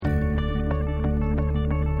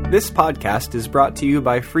This podcast is brought to you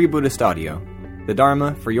by Free Buddhist Audio, the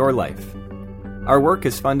Dharma for your life. Our work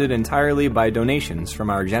is funded entirely by donations from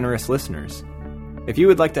our generous listeners. If you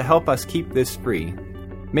would like to help us keep this free,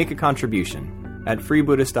 make a contribution at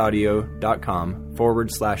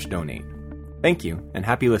freebuddhistaudio.com/donate. Thank you, and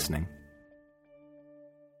happy listening.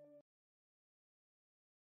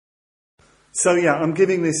 So I'm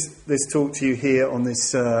giving this talk to you here on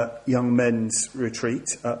this young men's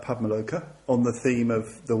retreat at Padmaloka on the theme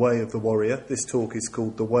of the way of the warrior. This talk is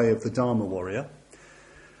called The Way of the Dharma Warrior.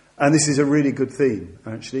 And this is a really good theme,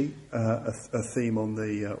 actually, a theme on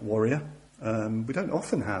the warrior. We don't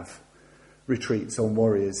often have retreats on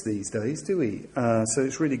warriors these days, do we? So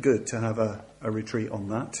it's really good to have a retreat on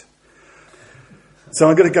that. So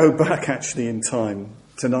I'm going to go back, actually, in time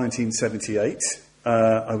to 1978.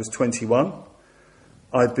 I was 21.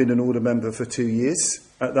 I'd been an order member for 2 years.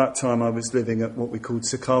 At that time, I was living at what we called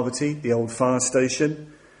Sakavati, the old fire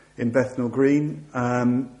station in Bethnal Green,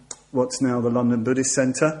 what's now the London Buddhist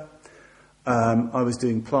Centre. I was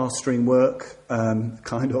doing plastering work, and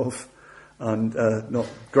not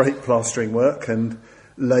great plastering work, and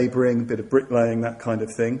labouring, a bit of bricklaying, that kind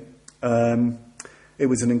of thing. It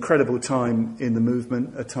was an incredible time in the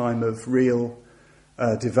movement, a time of real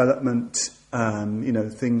development,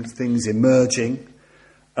 things emerging.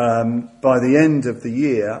 By the end of the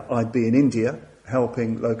year, I'd be in India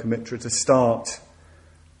helping Lokamitra to start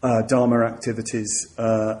Dharma activities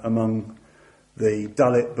among the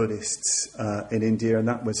Dalit Buddhists in India, and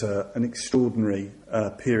that was an extraordinary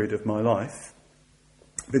period of my life.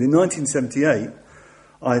 But in 1978,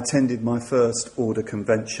 I attended my first order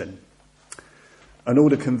convention. An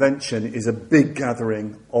order convention is a big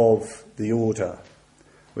gathering of the order.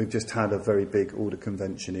 We've just had a very big order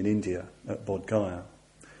convention in India at Bodh Gaya.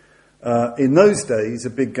 In those days, a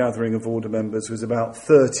big gathering of order members was about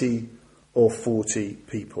 30 or 40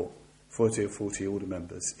 people, 40 or 40 order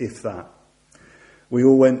members, if that. We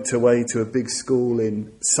all went away to a big school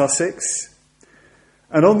in Sussex.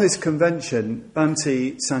 And on this convention,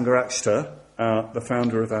 Bhante Sangharakshita, the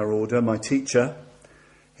founder of our order, my teacher,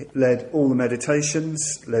 led all the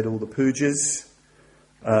meditations, led all the pujas.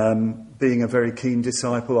 Being a very keen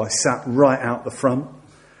disciple, I sat right out the front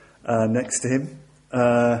next to him.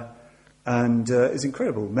 And it was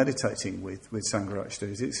incredible meditating with Sangharakshita.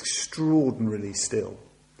 It's extraordinarily still,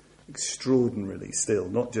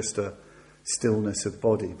 not just a stillness of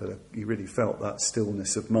body, but you really felt that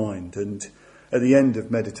stillness of mind. And at the end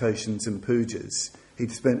of meditations and pujas,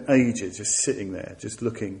 he'd spent ages just sitting there, just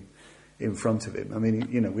looking in front of him. I mean,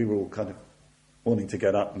 we were all kind of wanting to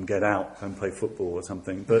get up and get out and play football or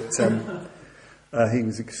something, but he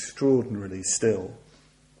was extraordinarily still.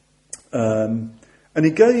 And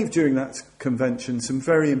he gave, during that convention, some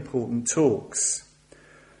very important talks,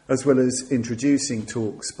 as well as introducing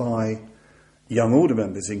talks by young order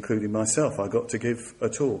members, including myself. I got to give a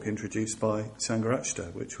talk introduced by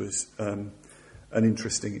Sangharakshita, which was an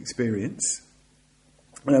interesting experience.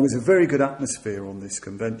 And there was a very good atmosphere on this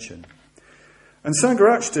convention. And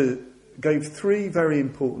Sangharakshita gave 3 very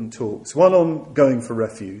important talks. One on going for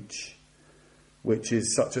refuge, which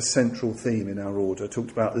is such a central theme in our order, talked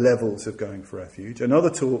about levels of going for refuge. Another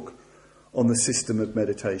talk on the system of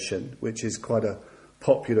meditation, which is quite a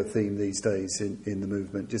popular theme these days in the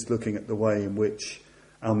movement, just looking at the way in which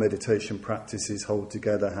our meditation practices hold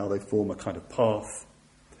together, how they form a kind of path.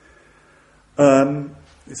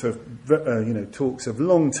 Talks of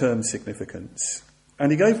long-term significance.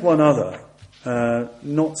 And he gave one other,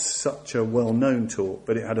 not such a well-known talk,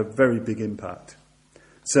 but it had a very big impact.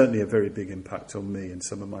 Certainly a very big impact on me and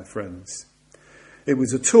some of my friends. It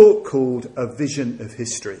was a talk called A Vision of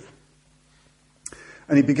History.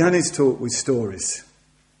 And he began his talk with stories,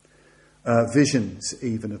 visions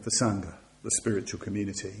even of the Sangha, the spiritual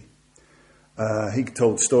community. He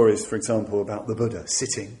told stories, for example, about the Buddha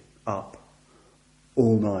sitting up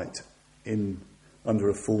all night under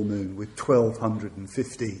a full moon with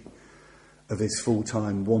 1,250 of his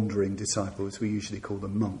full-time wandering disciples. We usually call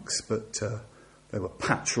them monks, but they were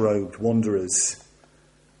patch-robed wanderers.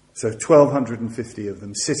 So 1,250 of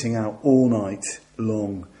them sitting out all night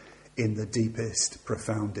long in the deepest,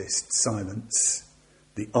 profoundest silence,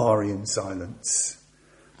 the Aryan silence,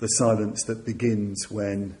 the silence that begins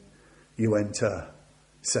when you enter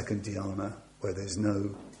second dhyana, where there's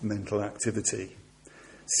no mental activity.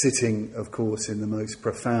 Sitting, of course, in the most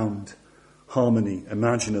profound harmony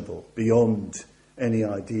imaginable, beyond any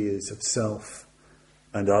ideas of self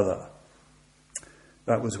and other.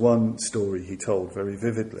 That was one story he told very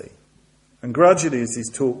vividly. And gradually, as his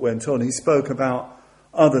talk went on, he spoke about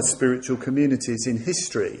other spiritual communities in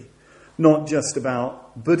history, not just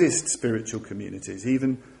about Buddhist spiritual communities,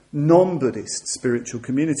 even non-Buddhist spiritual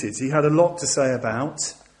communities. He had a lot to say about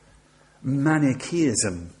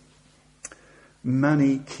Manichaeism.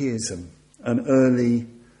 Manichaeism, an early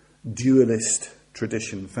dualist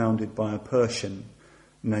tradition founded by a Persian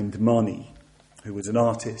named Mani, who was an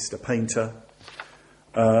artist, a painter,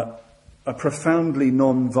 a profoundly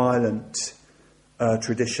non-violent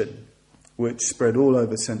tradition which spread all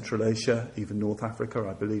over Central Asia, even North Africa.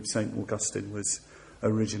 I believe St. Augustine was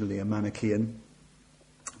originally a Manichaean,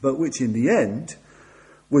 but which in the end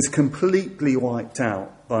was completely wiped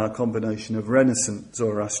out by a combination of Renaissance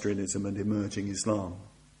Zoroastrianism and emerging Islam.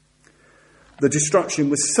 The destruction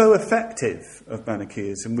was so effective of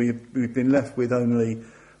Manichaeism, we've been left with only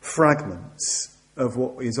fragments of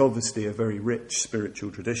what is obviously a very rich spiritual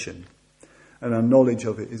tradition, and our knowledge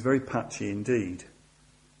of it is very patchy indeed.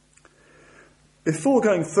 Before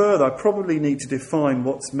going further, I probably need to define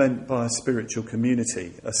what's meant by a spiritual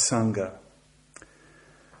community, a sangha.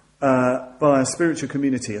 By a spiritual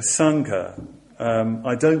community, a sangha,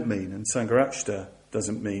 I don't mean, and Sangharakshita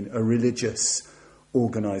doesn't mean, a religious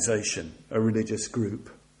organisation, a religious group.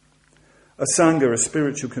 A sangha, a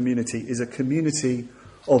spiritual community, is a community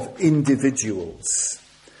of individuals.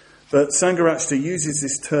 But Sangharakshita uses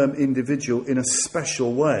this term individual in a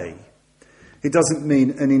special way. It doesn't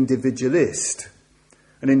mean an individualist.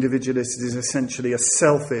 An individualist is essentially a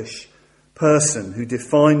selfish person who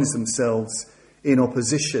defines themselves in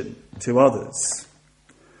opposition to others.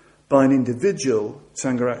 By an individual,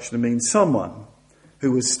 Sangharakshita means someone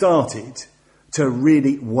who has started to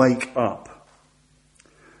really wake up.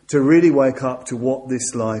 To really wake up to what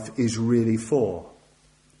this life is really for.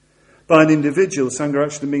 By an individual,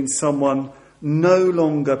 Sangharakshita means someone no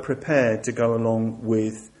longer prepared to go along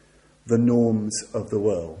with the norms of the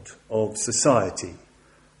world, of society,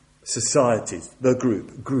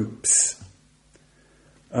 the groups.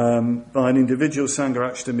 By an individual,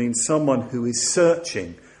 Sangharakshita means someone who is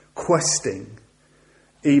searching, questing,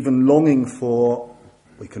 even longing for,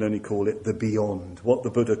 we can only call it the beyond, what the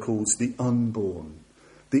Buddha calls the unborn,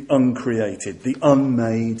 the uncreated, the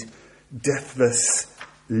unmade, deathless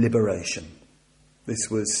liberation. This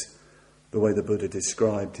was the way the Buddha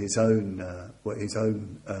described his own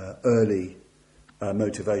early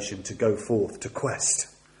motivation to go forth, to quest,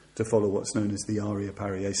 to follow what's known as the Arya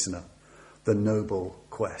Pariyasana, the noble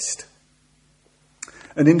quest.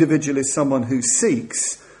 An individual is someone who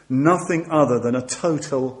seeks nothing other than a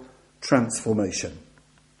total transformation.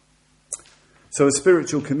 So a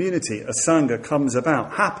spiritual community, a sangha, comes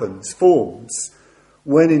about, happens, forms,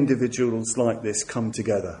 when individuals like this come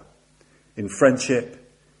together in friendship,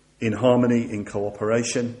 in harmony, in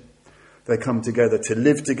cooperation. They come together to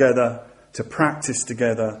live together, to practice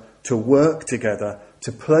together, to work together,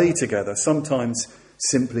 to play together, sometimes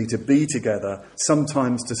simply to be together,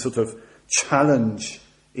 sometimes to sort of challenge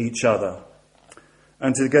each other.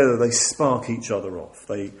 And together they spark each other off.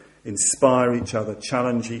 They inspire each other,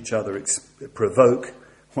 challenge each other, provoke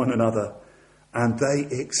one another, and they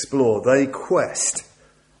explore, they quest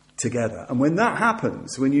together. And when that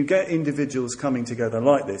happens, when you get individuals coming together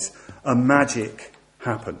like this, a magic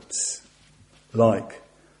happens. Like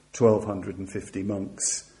 1,250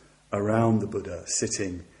 monks around the Buddha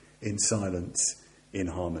sitting in silence, in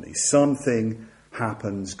harmony. Something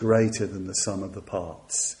happens greater than the sum of the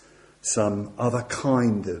parts. Some other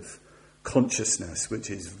kind of consciousness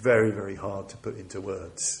which is very, very hard to put into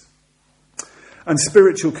words. And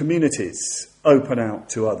spiritual communities open out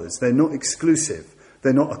to others. They're not exclusive.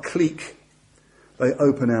 They're not a clique. They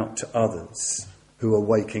open out to others who are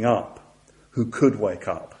waking up, who could wake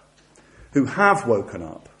up, who have woken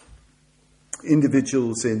up.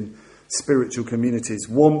 Individuals in spiritual communities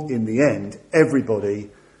want, in the end, everybody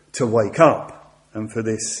to wake up and for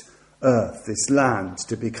this earth, this land,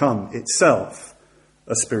 to become itself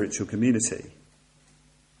a spiritual community.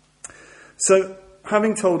 So,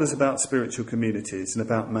 having told us about spiritual communities and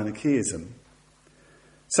about Manichaeism,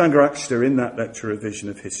 Sangharakshita, in that lecture, A Vision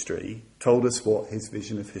of History, told us what his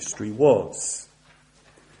vision of history was.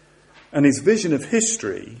 And his vision of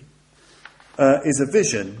history is a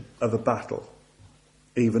vision of a battle,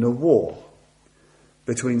 even a war,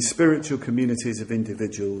 between spiritual communities of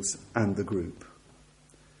individuals and the group.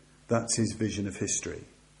 That's his vision of history.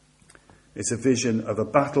 It's a vision of a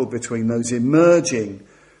battle between those emerging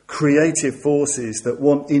creative forces that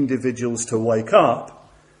want individuals to wake up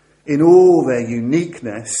in all their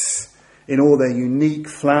uniqueness, in all their unique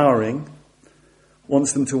flowering,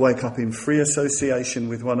 wants them to wake up in free association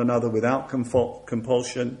with one another without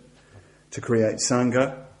compulsion to create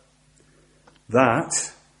sangha.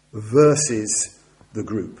 That versus the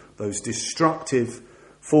group, those destructive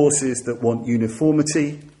forces that want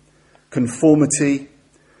uniformity, conformity,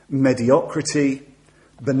 mediocrity,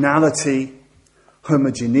 banality,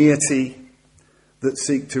 homogeneity that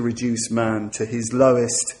seek to reduce man to his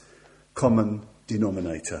lowest common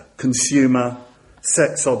denominator. Consumer,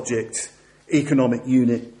 sex object, economic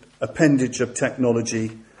unit, appendage of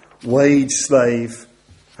technology, wage slave,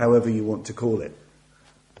 however you want to call it.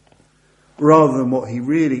 Rather than what he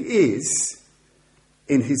really is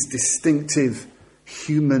in his distinctive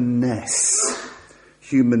humanness.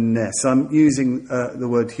 Humanness. I'm using the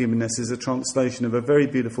word humanness as a translation of a very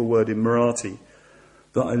beautiful word in Marathi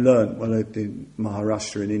that I learned when I lived in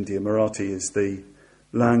Maharashtra in India. Marathi is the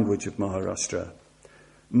language of Maharashtra.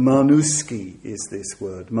 Manuski is this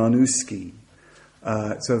word, manuski.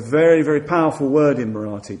 It's a very, very powerful word in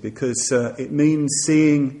Marathi because it means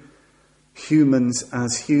seeing humans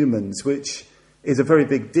as humans, which is a very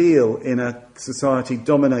big deal in a society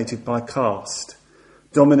dominated by caste,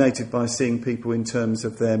 dominated by seeing people in terms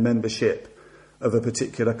of their membership of a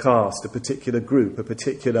particular caste, a particular group, a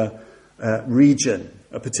particular region,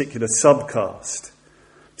 a particular subcaste.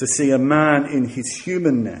 To see a man in his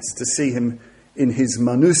humanness, to see him in his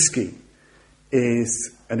manuski,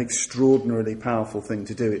 is an extraordinarily powerful thing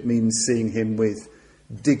to do. It means seeing him with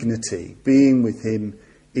dignity, being with him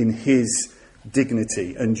in his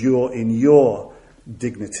dignity, and you're in your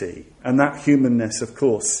dignity. And that humanness, of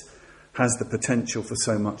course, has the potential for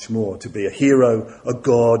so much more, to be a hero, a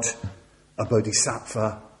god, a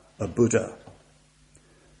bodhisattva, a Buddha.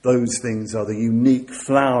 Those things are the unique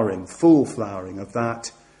flowering, full flowering of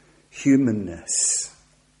that humanness.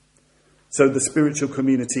 So the spiritual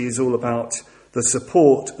community is all about the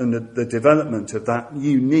support and the development of that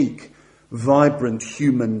unique, vibrant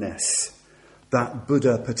humanness, that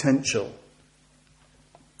Buddha potential.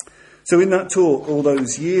 So in that talk all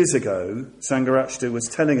those years ago, Sangharakshita was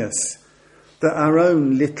telling us that our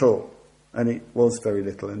own little, and it was very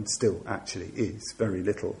little and still actually is very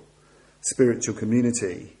little, spiritual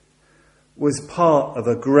community was part of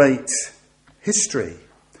a great history,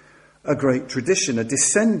 a great tradition, a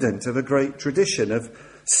descendant of a great tradition of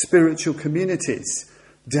spiritual communities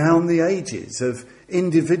down the ages, of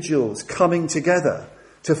individuals coming together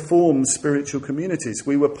to form spiritual communities.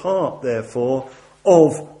 We were part, therefore,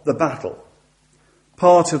 of the battle,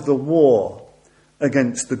 part of the war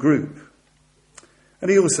against the group. And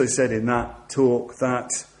he also said in that talk that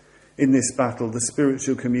in this battle the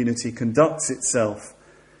spiritual community conducts itself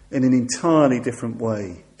in an entirely different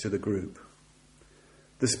way to the group.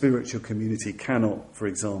 The spiritual community cannot, for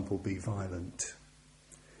example, be violent,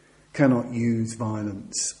 cannot use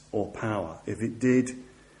violence or power. If it did,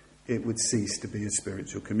 it would cease to be a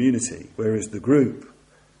spiritual community, whereas the group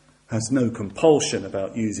has no compulsion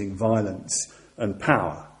about using violence and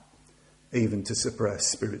power, even to suppress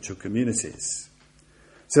spiritual communities.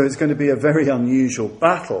 So it's going to be a very unusual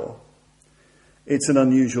battle. It's an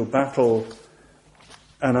unusual battle,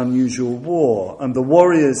 an unusual war. And the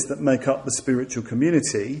warriors that make up the spiritual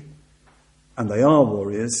community, and they are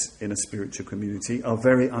warriors in a spiritual community, are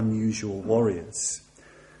very unusual warriors,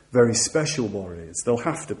 very special warriors. They'll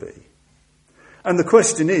have to be. And the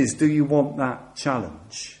question is, do you want that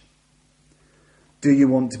challenge? Do you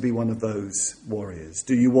want to be one of those warriors?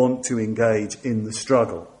 Do you want to engage in the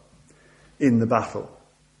struggle, in the battle,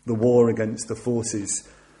 the war against the forces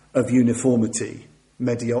of uniformity,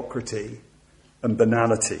 mediocrity, and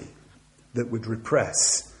banality that would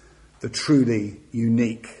repress the truly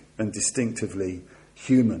unique and distinctively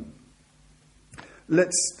human?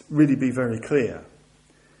 Let's really be very clear.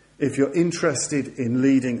 If you're interested in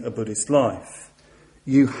leading a Buddhist life,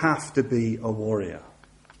 you have to be a warrior.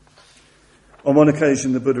 On one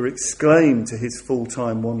occasion, the Buddha exclaimed to his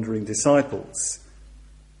full-time wandering disciples,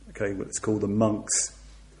 let's call them monks,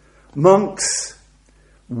 "Monks,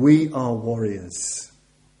 we are warriors.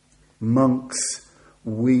 Monks,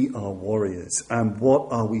 we are warriors. And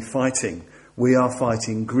what are we fighting? We are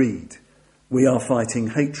fighting greed. We are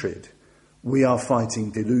fighting hatred. We are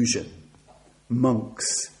fighting delusion.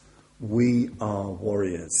 Monks, we are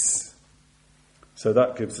warriors." So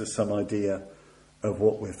that gives us some idea of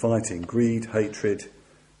what we're fighting. Greed, hatred,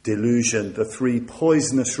 delusion, the three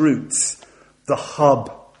poisonous roots, the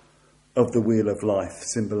hub of the wheel of life,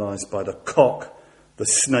 symbolised by the cock, the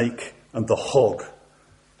snake and the hog,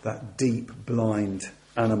 that deep, blind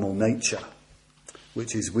animal nature,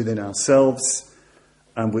 which is within ourselves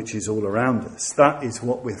and which is all around us. That is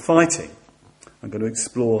what we're fighting. I'm going to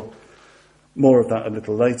explore more of that a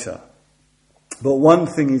little later. But one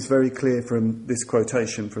thing is very clear from this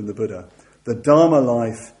quotation from the Buddha. The Dharma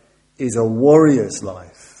life is a warrior's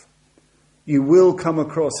life. You will come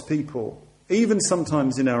across people, even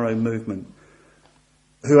sometimes in our own movement,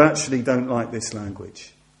 who actually don't like this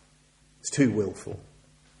language. It's too willful.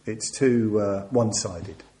 It's too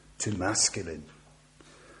one-sided, too masculine.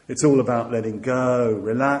 It's all about letting go,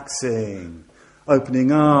 relaxing,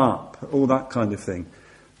 opening up, all that kind of thing.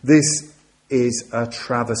 This is a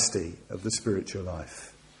travesty of the spiritual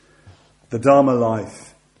life. The Dharma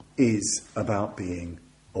life is about being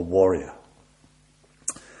a warrior.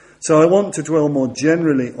 So I want to dwell more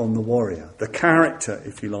generally on the warrior, the character,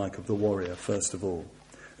 if you like, of the warrior, first of all.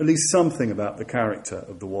 At least something about the character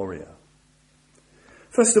of the warrior.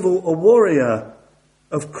 First of all, a warrior,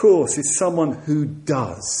 of course, is someone who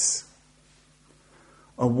does.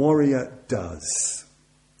 A warrior does.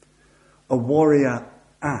 A warrior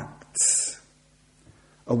acts.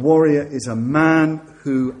 A warrior is a man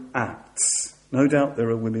who acts. No doubt there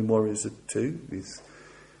are women warriors too. This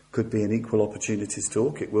could be an equal opportunities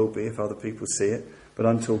talk. It will be if other people see it. But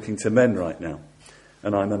I'm talking to men right now.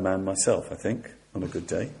 And I'm a man myself, I think, on a good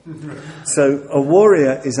day. So a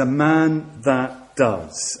warrior is a man that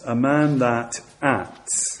does. A man that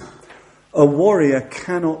acts. A warrior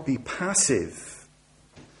cannot be passive.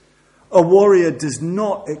 A warrior does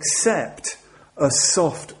not accept a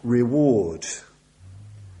soft reward.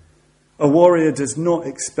 A warrior does not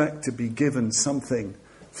expect to be given something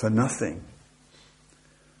for nothing.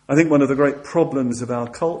 I think one of the great problems of our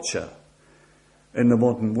culture in the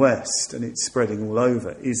modern West, and it's spreading all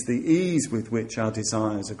over, is the ease with which our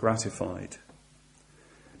desires are gratified.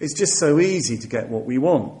 It's just so easy to get what we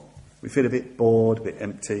want. We feel a bit bored, a bit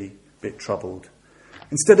empty, a bit troubled.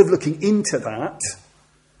 Instead of looking into that,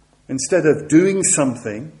 instead of doing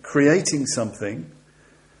something, creating something,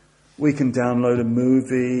 we can download a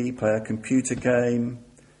movie, play a computer game.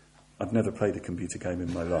 I've never played a computer game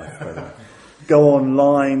in my life, by the way. Go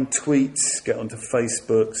online, tweet, get onto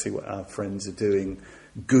Facebook, see what our friends are doing,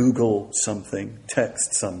 Google something,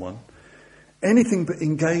 text someone. Anything but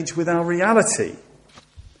engage with our reality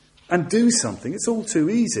and do something. It's all too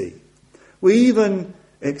easy. We even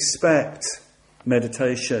expect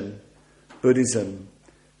meditation, Buddhism,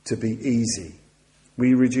 to be easy.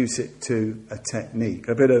 We reduce it to a technique,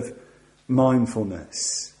 a bit of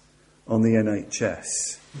mindfulness on the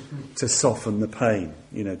NHS to soften the pain,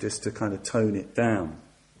 just to kind of tone it down.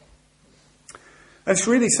 And it's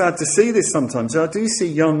really sad to see this sometimes. I do see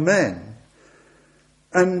young men,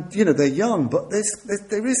 and, they're young, but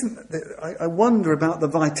there isn't... I wonder about the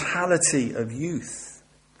vitality of youth.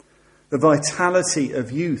 The vitality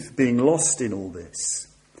of youth being lost in all this.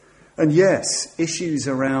 And yes, issues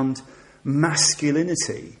around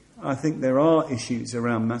masculinity. I think there are issues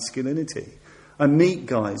around masculinity. I meet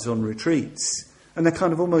guys on retreats, and they're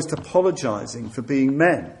kind of almost apologising for being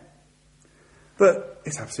men. But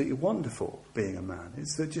it's absolutely wonderful being a man.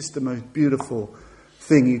 It's just the most beautiful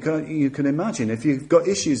thing you can imagine. If you've got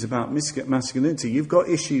issues about masculinity, you've got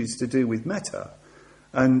issues to do with metta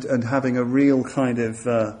and having a real kind of,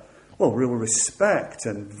 real respect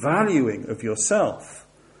and valuing of yourself.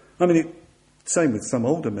 I mean, same with some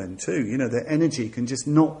older men too. Their energy can just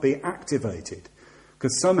not be activated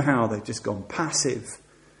because somehow they've just gone passive,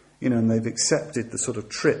 and they've accepted the sort of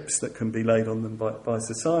trips that can be laid on them by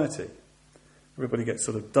society. Everybody gets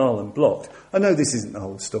sort of dull and blocked. I know this isn't the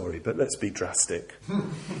whole story, but let's be drastic.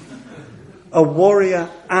 A warrior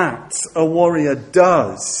acts. A warrior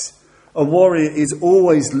does. A warrior is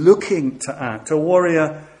always looking to act. A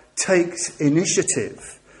warrior takes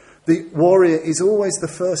initiative. The warrior is always the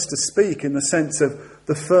first to speak in the sense of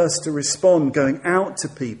the first to respond, going out to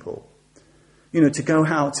people. To go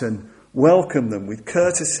out and welcome them with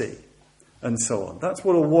courtesy and so on. That's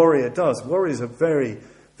what a warrior does. Warriors are very,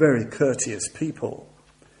 very courteous people.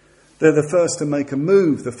 They're the first to make a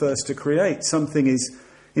move, the first to create. Something is,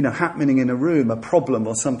 happening in a room, a problem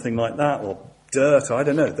or something like that, or dirt, I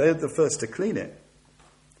don't know. They're the first to clean it.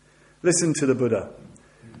 Listen to the Buddha.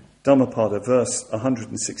 Dhammapada, verse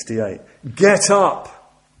 168. Get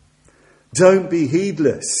up! Don't be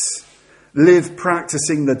heedless. Live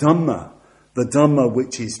practicing the Dhamma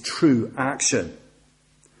which is true action.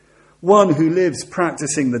 One who lives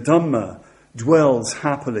practicing the Dhamma dwells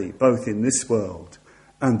happily both in this world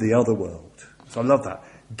and the other world. So I love that.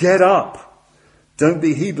 Get up! Don't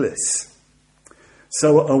be heedless.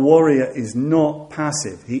 So a warrior is not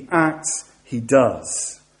passive. He acts, he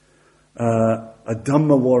does. A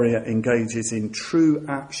Dhamma warrior engages in true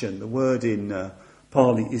action. The word in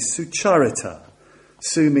Pali is sucharita.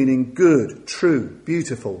 Su meaning good, true,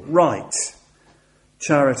 beautiful, right.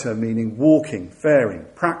 Charita meaning walking, faring,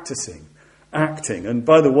 practicing, acting. And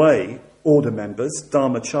by the way, order members,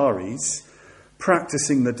 dharmacharis,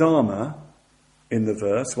 practicing the Dharma in the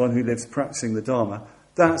verse, one who lives practicing the Dharma,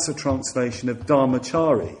 that's a translation of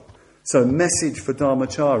dharmachari. So message for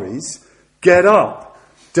dharmacharis, get up,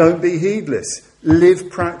 don't be heedless, live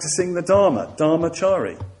practicing the Dharma,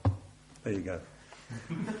 Dharmachari. There you go.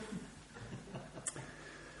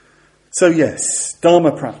 So yes,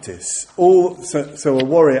 Dharma practice. So a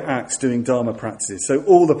warrior acts doing Dharma practices. So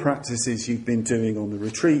all the practices you've been doing on the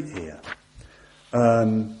retreat here,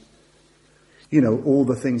 all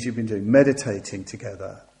the things you've been doing, meditating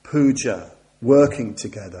together, puja, working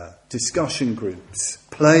together, discussion groups,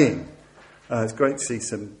 playing. It's great to see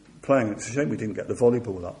some playing. It's a shame we didn't get the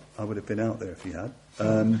volleyball up. I would have been out there if you had.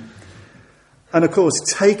 And of course,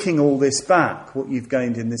 taking all this back, what you've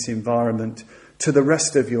gained in this environment, to the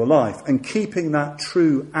rest of your life, and keeping that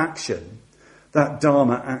true action, that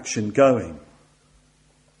Dharma action going.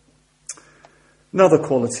 Another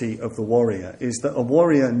quality of the warrior is that a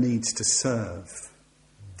warrior needs to serve.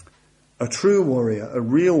 A true warrior, a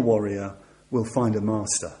real warrior, will find a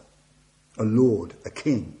master, a lord, a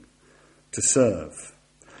king, to serve.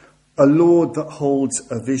 A lord that holds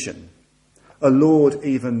a vision. A lord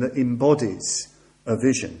even that embodies a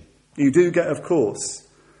vision. You do get, of course,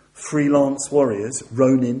 freelance warriors,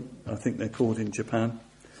 ronin, I think they're called in Japan.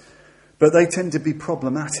 But they tend to be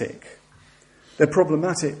problematic. They're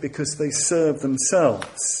problematic because they serve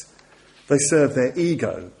themselves. They serve their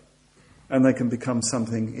ego, and they can become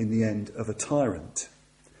something in the end of a tyrant.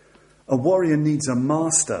 A warrior needs a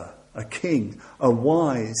master, a king, a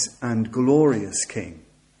wise and glorious king.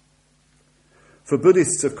 For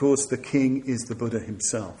Buddhists, of course, the king is the Buddha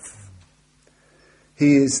himself.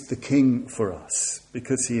 He is the king for us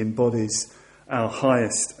because he embodies our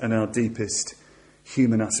highest and our deepest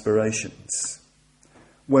human aspirations.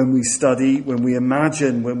 When we study, when we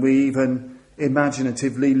imagine, when we even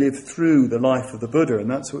imaginatively live through the life of the Buddha, and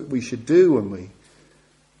that's what we should do when we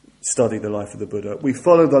study the life of the Buddha, we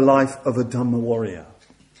follow the life of a Dharma warrior.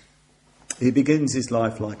 He begins his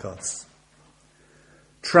life like us,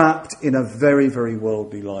 trapped in a very, very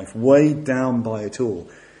worldly life, weighed down by it all.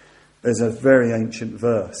 There's a very ancient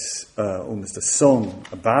verse, almost a song,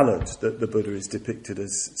 a ballad that the Buddha is depicted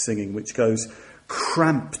as singing, which goes,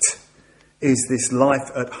 "Cramped is this life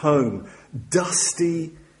at home,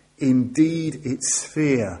 dusty indeed its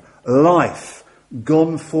sphere. Life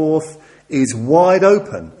gone forth is wide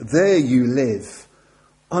open, there you live,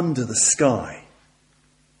 under the sky."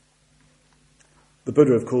 The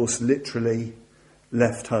Buddha, of course, literally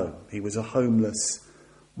left home. He was a homeless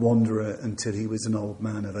wanderer until he was an old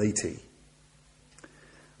man of 80.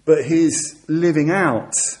 But his living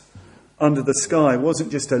out under the sky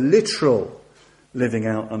wasn't just a literal living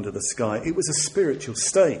out under the sky. It was a spiritual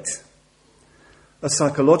state, a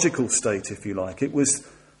psychological state, if you like. It was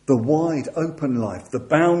the wide open life, the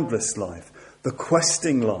boundless life, the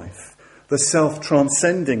questing life, the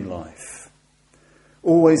self-transcending life.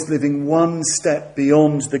 Always living one step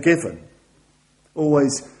beyond the given,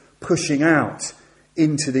 always pushing out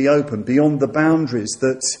into the open, beyond the boundaries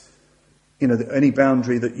that, any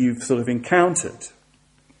boundary that you've sort of encountered.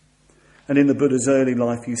 And in the Buddha's early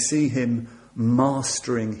life, you see him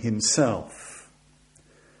mastering himself,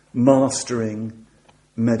 mastering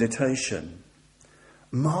meditation,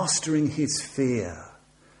 mastering his fear.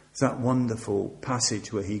 It's that wonderful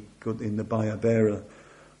passage where he got in the Bayabera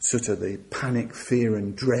Sutta, the panic, fear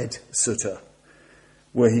and dread sutta,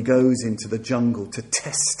 where he goes into the jungle to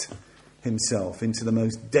test himself into the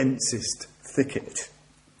most densest thicket,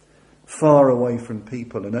 far away from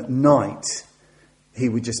people, and at night he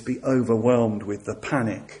would just be overwhelmed with the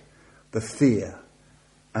panic, the fear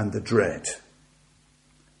and the dread.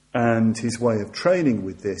 And his way of training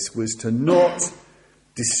with this was to not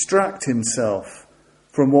distract himself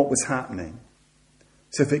from what was happening.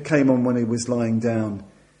 So if it came on when he was lying down,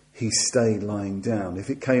 he stayed lying down.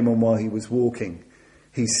 If it came on while he was walking,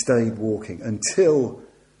 he stayed walking until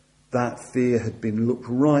that fear had been looked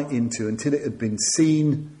right into, until it had been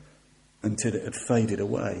seen, until it had faded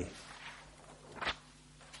away.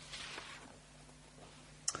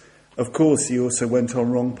 Of course, he also went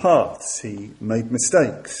on wrong paths. He made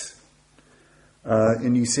mistakes.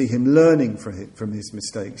 And you see him learning from his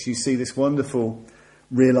mistakes. You see this wonderful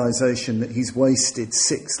realization that he's wasted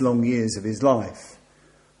 6 long years of his life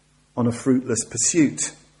on a fruitless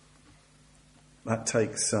pursuit. That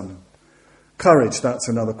takes some courage. That's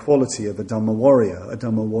another quality of a Dharma warrior. A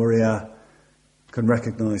Dharma warrior can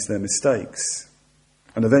recognise their mistakes.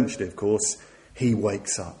 And eventually, of course, he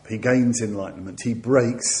wakes up. He gains enlightenment. He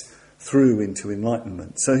breaks through into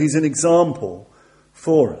enlightenment. So he's an example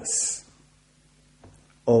for us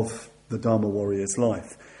of the Dharma warrior's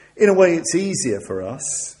life. In a way, it's easier for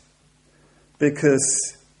us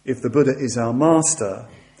because if the Buddha is our master,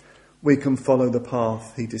 we can follow the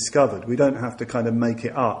path he discovered. We don't have to kind of make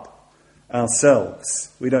it up ourselves.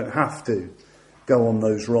 We don't have to go on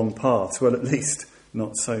those wrong paths. Well, at least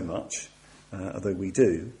not so much, although we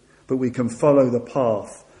do. But we can follow the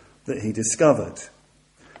path that he discovered.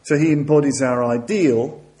 So he embodies our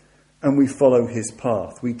ideal, and we follow his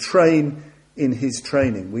path. We train in his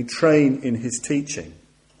training. We train in his teaching.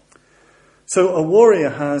 So a warrior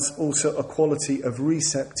has also a quality of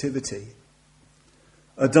receptivity.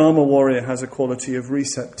 A Dharma warrior has a quality of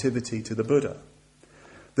receptivity to the Buddha.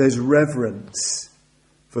 There's reverence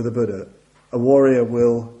for the Buddha. A warrior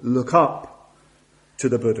will look up to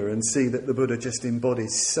the Buddha and see that the Buddha just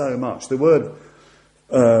embodies so much. The word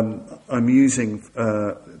I'm using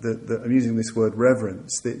this word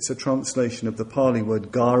reverence. It's a translation of the Pali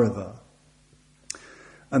word garava.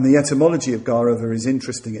 And the etymology of garava is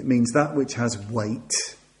interesting. It means that which has weight,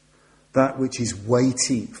 that which is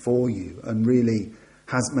weighty for you and really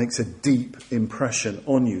makes a deep impression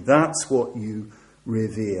on you. That's what you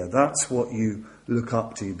revere. That's what you look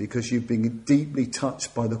up to, because you've been deeply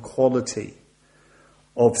touched by the quality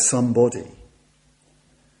of somebody.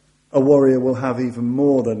 A warrior will have even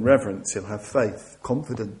more than reverence. He'll have faith,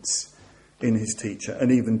 confidence in his teacher,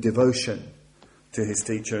 and even devotion to his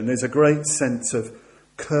teacher. And there's a great sense of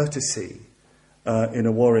courtesy in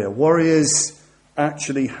a warrior. Warriors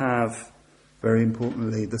actually have, very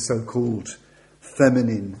importantly, the so-called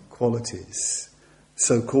feminine qualities.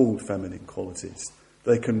 So-called feminine qualities.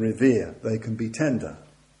 They can revere, they can be tender,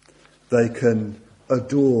 they can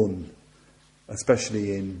adorn,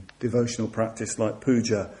 especially in devotional practice like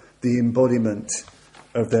puja, the embodiment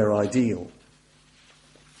of their ideal.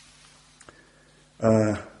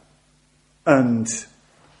 And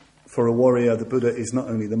for a warrior, the Buddha is not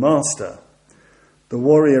only the master, the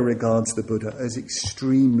warrior regards the Buddha as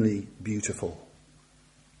extremely beautiful.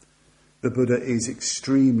 The Buddha is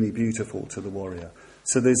extremely beautiful to the warrior.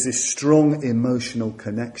 So there's this strong emotional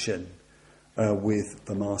connection with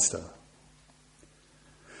the master.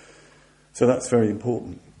 So that's very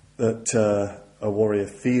important, that a warrior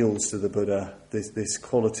feels to the Buddha this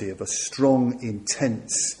quality of a strong,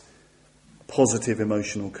 intense, positive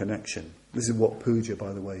emotional connection. This is what puja,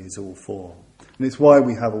 by the way, is all for. And it's why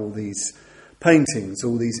we have all these paintings,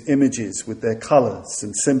 all these images with their colours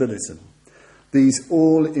and symbolism. These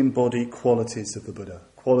all embody qualities of the Buddha,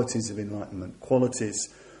 qualities of enlightenment, qualities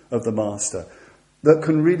of the master that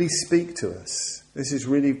can really speak to us. This is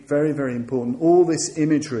really very, very important. All this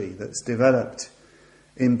imagery that's developed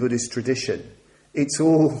in Buddhist tradition, it's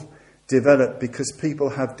all developed because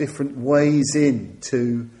people have different ways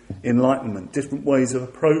into enlightenment, different ways of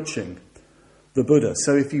approaching the Buddha.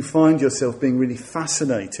 So if you find yourself being really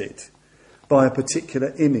fascinated by a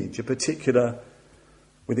particular image,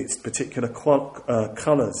 with its particular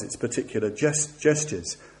colours, its particular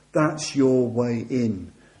gestures, that's your way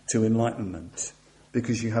in to enlightenment,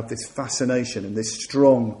 because you have this fascination and this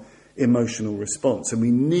strong emotional response. And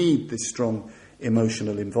we need this strong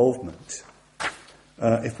emotional involvement.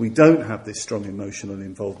 If we don't have this strong emotional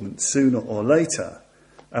involvement, sooner or later,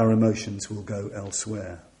 our emotions will go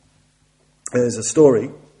elsewhere. There's a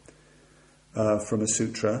story from a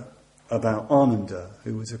sutra about Ananda,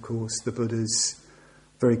 who was, of course, the Buddha's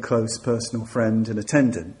very close personal friend and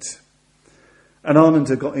attendant. And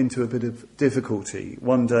Ananda got into a bit of difficulty.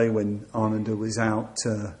 One day when Ananda was out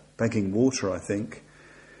begging water, I think,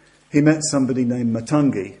 he met somebody named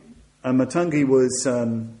Matangi. And Matangi was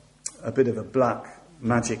a bit of a black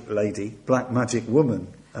magic lady, black magic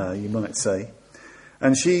woman, you might say.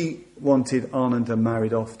 And she wanted Ananda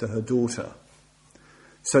married off to her daughter.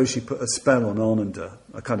 So she put a spell on Ananda,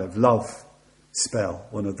 a kind of love spell,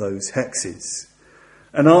 one of those hexes.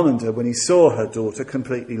 And Ananda, when he saw her daughter,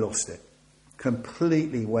 completely lost it.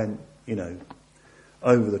 Completely went,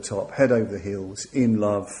 over the top, head over heels, in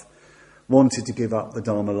love, wanted to give up the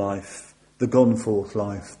Dharma life, the gone forth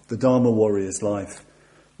life, the Dharma Warriors life,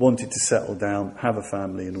 wanted to settle down, have a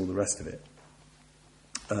family and all the rest of it.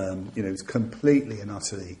 It was completely and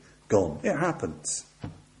utterly gone. It happens.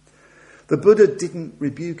 The Buddha didn't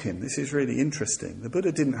rebuke him. This is really interesting. The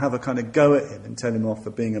Buddha didn't have a kind of go at him and tell him off for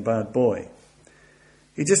being a bad boy.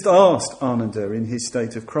 He just asked Ananda in his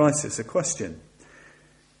state of crisis a question.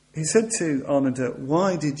 He said to Ananda,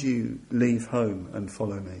 "Why did you leave home and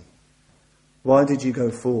follow me? Why did you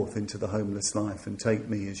go forth into the homeless life and take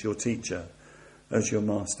me as your teacher, as your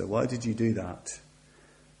master? Why did you do that?"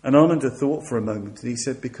 And Ananda thought for a moment and he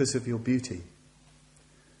said, "Because of your beauty.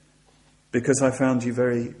 Because I found you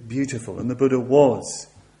very beautiful." And the Buddha was,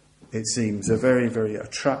 it seems, a very, very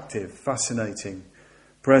attractive, fascinating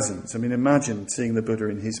presence. I mean, imagine seeing the Buddha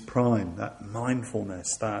in his prime, that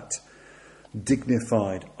mindfulness, that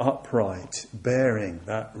dignified, upright bearing,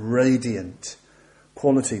 that radiant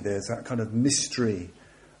quality. There's that kind of mystery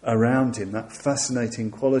around him, that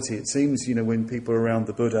fascinating quality. It seems, when people are around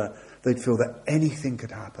the Buddha, they'd feel that anything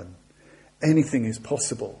could happen. Anything is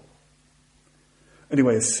possible.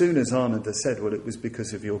 Anyway, as soon as Ananda said, well, it was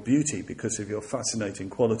because of your beauty, because of your fascinating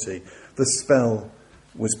quality, the spell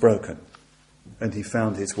was broken. And he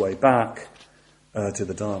found his way back to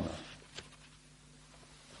the Dharma.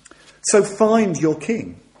 So find your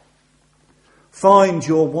king. Find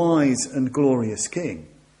your wise and glorious king.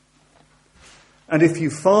 And if you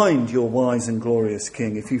find your wise and glorious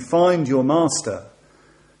king, if you find your master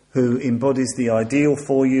who embodies the ideal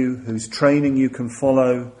for you, whose training you can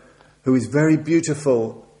follow, who is very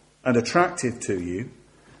beautiful and attractive to you,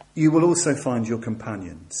 you will also find your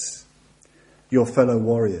companions, your fellow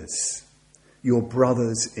warriors, your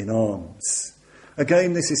brothers in arms.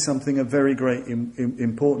 Again, this is something of very great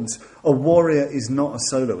importance. A warrior is not a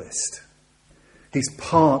soloist. He's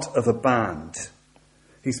part of a band.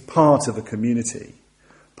 He's part of a community,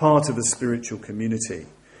 part of a spiritual community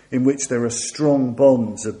in which there are strong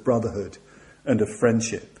bonds of brotherhood and of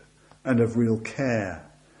friendship and of real care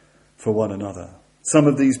for one another. Some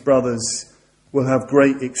of these brothers will have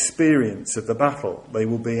great experience of the battle. They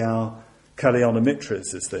will be our Kalyana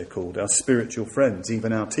Mitras, as they're called, our spiritual friends,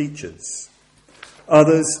 even our teachers.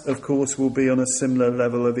 Others, of course, will be on a similar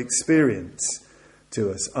level of experience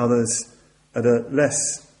to us. Others at a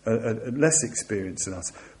less experience than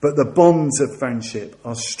us. But the bonds of friendship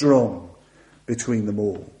are strong between them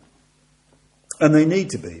all. And they need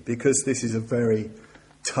to be, because this is a very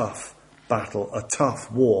tough battle, a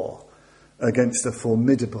tough war against a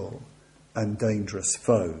formidable and dangerous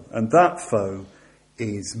foe. And that foe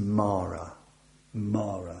is Mara.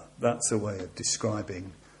 Mara. That's a way of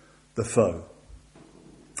describing the foe.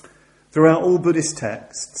 Throughout all Buddhist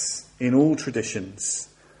texts, in all traditions,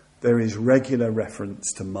 there is regular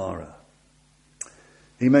reference to Mara.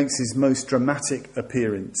 He makes his most dramatic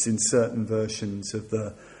appearance in certain versions of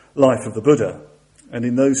the life of the Buddha. And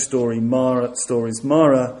in those stories,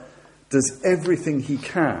 Mara does everything he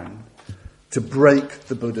can to break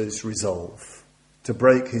the Buddha's resolve, to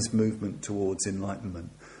break his movement towards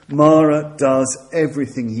enlightenment. Mara does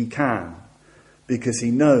everything he can because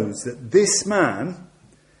he knows that this man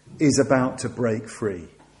is about to break free.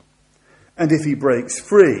 And if he breaks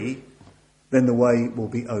free, then the way will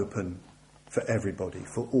be open for everybody,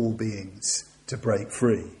 for all beings to break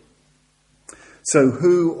free. So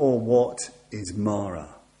who or what is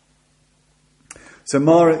Mara? So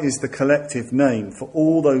Mara is the collective name for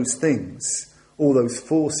all those things, all those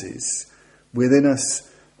forces within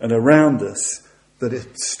us and around us that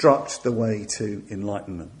obstruct the way to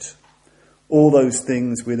enlightenment. All those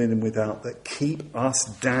things within and without that keep us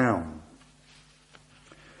down.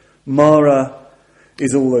 Mara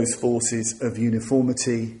is all those forces of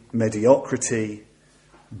uniformity, mediocrity,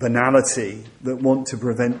 banality that want to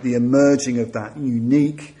prevent the emerging of that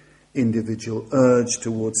unique individual urge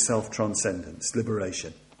towards self-transcendence,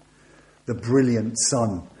 liberation. The brilliant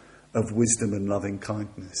sun of wisdom and loving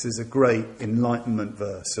kindness is a great enlightenment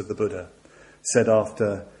verse of the Buddha, said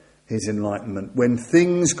after his enlightenment. When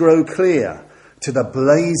things grow clear to the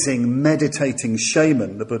blazing, meditating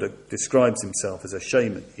shaman, the Buddha describes himself as a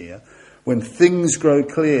shaman here. When things grow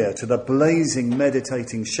clear to the blazing,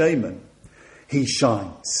 meditating shaman, he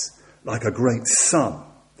shines like a great sun,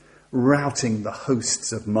 routing the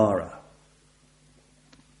hosts of Mara.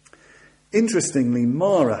 Interestingly,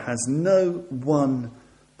 Mara has no one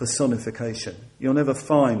personification. You'll never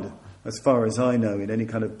find, as far as I know, in any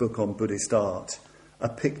kind of book on Buddhist art, a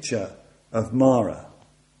picture of Mara.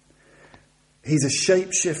 He's a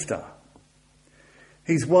shapeshifter.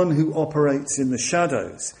 He's one who operates in the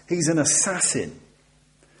shadows. He's an assassin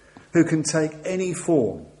who can take any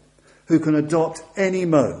form, who can adopt any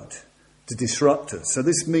mode to disrupt us. So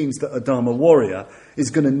this means that a Dharma warrior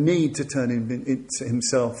is going to need to turn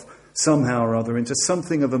himself somehow or other into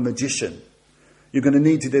something of a magician. You're going to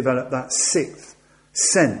need to develop that sixth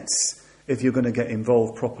sense if you're going to get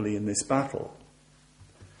involved properly in this battle.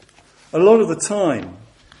 A lot of the time,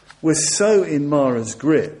 we're so in Mara's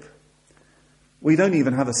grip, we don't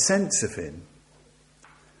even have a sense of him.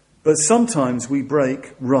 But sometimes we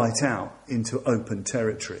break right out into open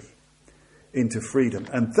territory, into freedom.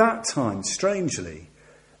 And that time, strangely,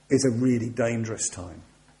 is a really dangerous time.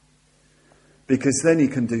 Because then he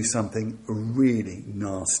can do something really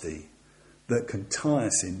nasty that can tie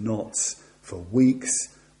us in knots for weeks,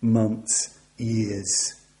 months,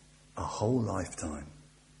 years, a whole lifetime.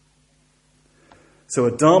 So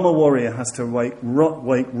a Dharma warrior has to wake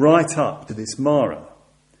right up to this Mara.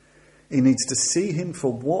 He needs to see him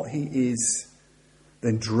for what he is,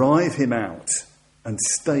 then drive him out and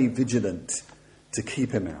stay vigilant to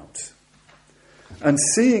keep him out. And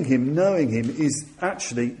seeing him, knowing him, is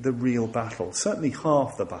actually the real battle, certainly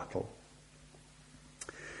half the battle.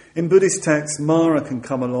 In Buddhist texts, Mara can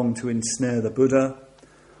come along to ensnare the Buddha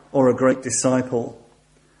or a great disciple,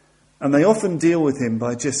 and they often deal with him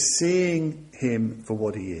by just seeing him for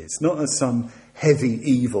what he is, not as some heavy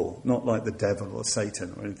evil, not like the devil or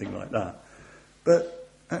Satan or anything like that, but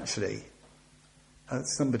actually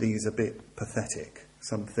as somebody who's a bit pathetic,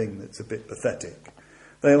 something that's a bit pathetic.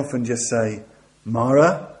 They often just say,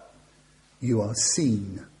 Mara, you are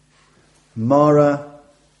seen. Mara,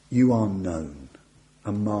 you are known.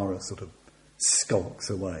 And Mara sort of skulks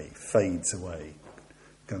away, fades away.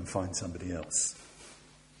 Go and find somebody else.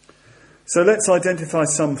 So let's identify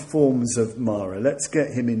some forms of Mara. Let's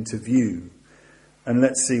get him into view. And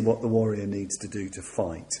let's see what the warrior needs to do to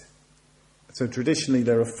fight. So traditionally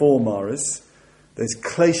there are 4 Maras. There's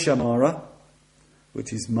Klesha Mara,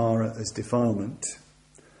 which is Mara as defilement.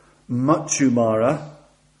 Machu Mara,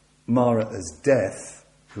 Mara as death,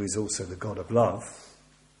 who is also the god of love.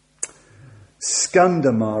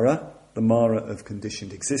 Skanda Mara, the Mara of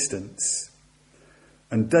conditioned existence.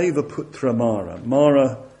 And Devaputra Mara,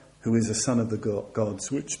 Mara who is a son of the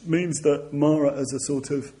gods, which means that Mara as a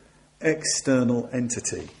sort of external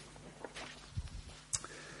entity.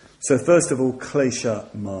 So first of all,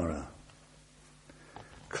 Klesha Mara.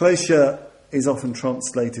 Klesha is often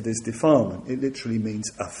translated as defilement. It literally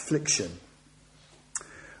means affliction.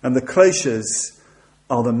 And the kleshas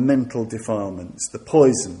are the mental defilements, the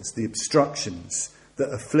poisons, the obstructions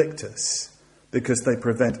that afflict us because they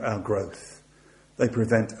prevent our growth. They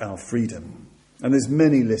prevent our freedom. And there's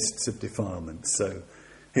many lists of defilements, so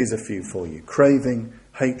here's a few for you. Craving,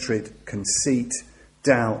 hatred, conceit,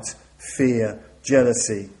 doubt, fear,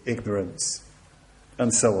 jealousy, ignorance,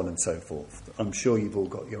 and so on and so forth. I'm sure you've all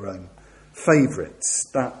got your own favourites,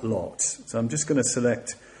 that lot. So I'm just going to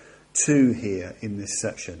select 2 here in this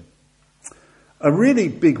section. A really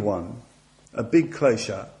big one, a big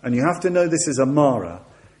klesha, and you have to know this is a Mara,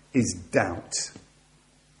 is doubt.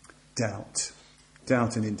 Doubt.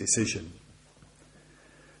 Doubt and indecision.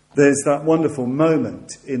 There's that wonderful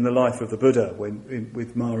moment in the life of the Buddha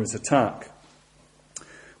with Mara's attack,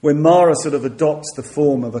 when Mara sort of adopts the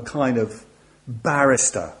form of a kind of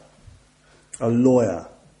barrister, a lawyer.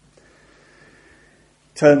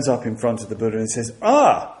 Turns up in front of the Buddha and says,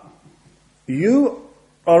 you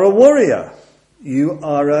are a warrior. You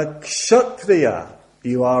are a kshatriya.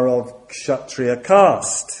 You are of kshatriya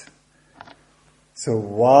caste. So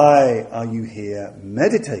why are you here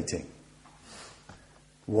meditating?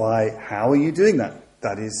 How are you doing that?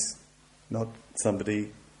 That is not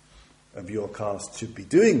somebody of your caste should be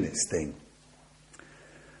doing this thing.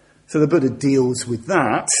 So the Buddha deals with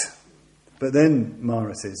that, but then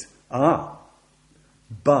Mara says,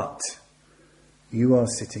 but you are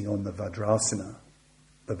sitting on the Vajrasana,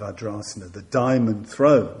 the diamond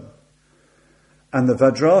throne. And the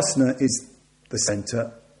Vajrasana is the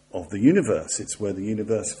centre of the universe. It's where the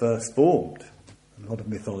universe first formed. A lot of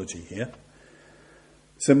mythology here.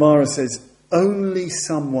 So Mara says, only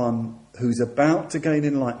someone who's about to gain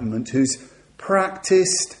enlightenment, who's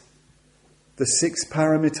practiced the 6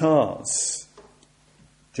 paramitas,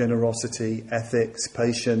 generosity, ethics,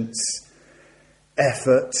 patience,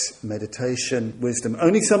 effort, meditation, wisdom.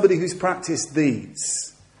 Only somebody who's practiced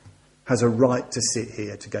these has a right to sit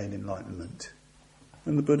here to gain enlightenment.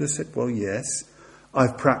 And the Buddha said, well, yes,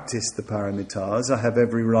 I've practiced the paramitas. I have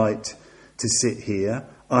every right to sit here.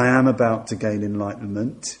 I am about to gain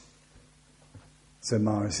enlightenment. So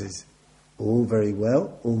Mara says, all very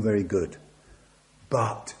well, all very good.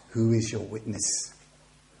 But who is your witness?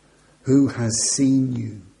 Who has seen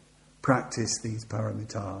you practice these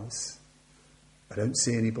paramitas? I don't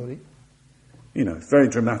see anybody. Very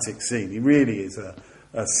dramatic scene. He really is a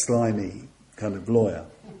slimy kind of lawyer.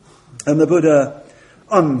 And the Buddha,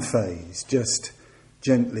 unfazed, just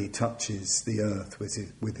gently touches the earth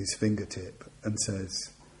with his fingertip and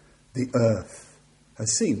says, the earth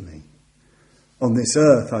has seen me. On this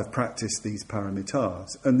earth I've practiced these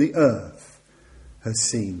paramitas, and the earth has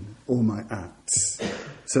seen all my acts.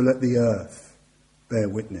 So let the earth bear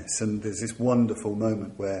witness. And there's this wonderful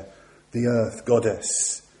moment where the earth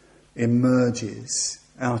goddess emerges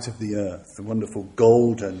out of the earth, the wonderful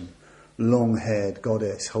golden, long-haired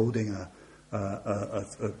goddess holding a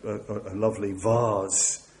lovely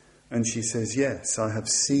vase. And she says, yes, I have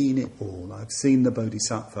seen it all. I've seen the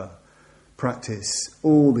Bodhisattva practice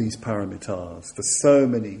all these paramitas for so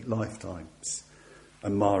many lifetimes.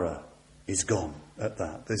 And Mara is gone at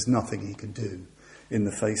that. There's nothing he can do in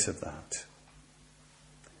the face of that.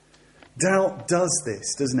 Doubt does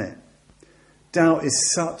this, doesn't it? Doubt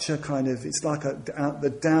is such a kind of, it's like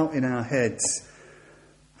the doubt in our heads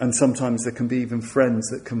And sometimes there can be even friends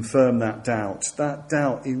that confirm that doubt. That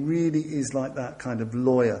doubt, it really is like that kind of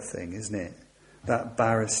lawyer thing, isn't it? That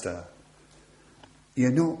barrister.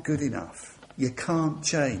 You're not good enough. You can't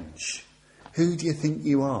change. Who do you think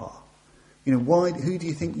you are? Who do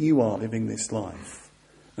you think you are living this life?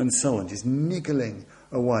 And so on, just niggling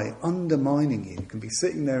away, undermining you. You can be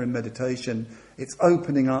sitting there in meditation, it's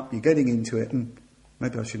opening up, you're getting into it, and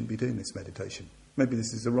maybe I shouldn't be doing this meditation. Maybe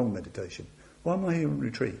this is the wrong meditation. Why am I here on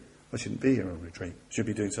retreat? I shouldn't be here on retreat. I should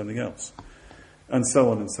be doing something else. And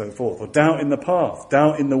so on and so forth. Or doubt in the path,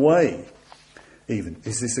 doubt in the way. Even,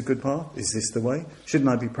 is this a good path? Is this the way? Shouldn't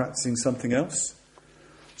I be practicing something else?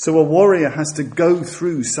 So a warrior has to go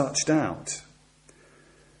through such doubt.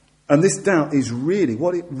 And this doubt is really,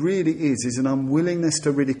 what it really is an unwillingness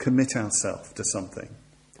to really commit ourselves to something.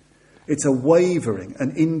 It's a wavering,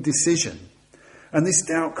 an indecision. And this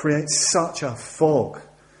doubt creates such a fog.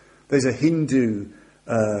 There's a Hindu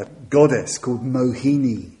goddess called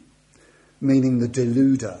Mohini, meaning the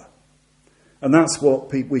deluder. And that's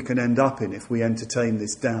what we can end up in if we entertain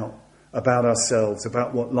this doubt about ourselves,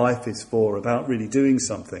 about what life is for, about really doing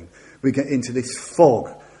something. We get into this fog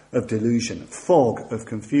of delusion, fog of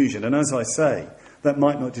confusion. And as I say, that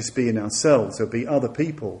might not just be in ourselves, there'll be other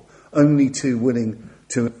people only too willing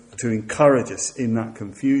to encourage us in that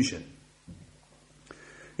confusion.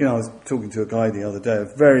 I was talking to a guy the other day,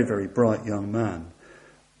 a very, very bright young man,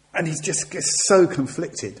 and he just gets so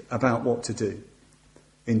conflicted about what to do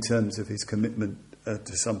in terms of his commitment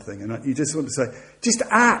to something. And you just want to say, just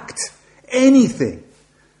act, anything,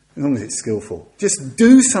 as long as it's skillful. Just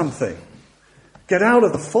do something. Get out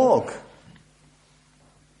of the fog.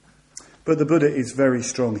 But the Buddha is very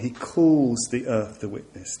strong. He calls the earth the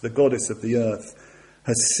witness. The goddess of the earth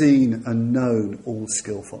has seen and known all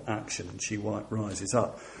skillful action, and she rises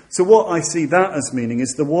up. So what I see that as meaning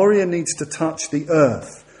is the warrior needs to touch the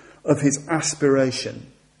earth of his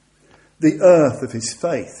aspiration, the earth of his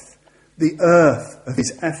faith, the earth of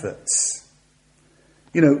his efforts.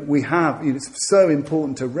 It's so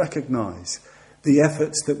important to recognise the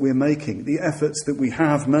efforts that we're making, the efforts that we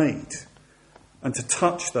have made, and to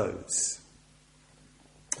touch those.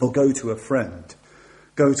 Or go to a friend,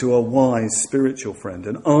 go to a wise spiritual friend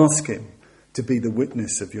and ask him to be the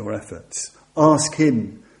witness of your efforts. Ask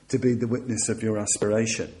him to be the witness of your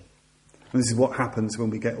aspiration. And this is what happens when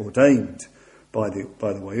we get ordained, by the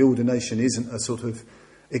way. Ordination isn't a sort of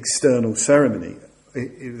external ceremony.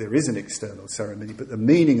 There is an external ceremony, but the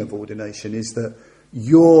meaning of ordination is that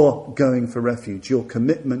you're going for refuge, your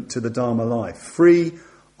commitment to the Dharma life, free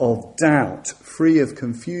of doubt, free of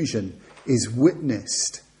confusion, is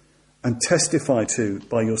witnessed and testified to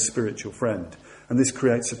by your spiritual friend. And this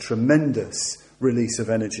creates a tremendous release of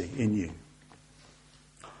energy in you.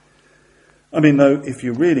 Though, if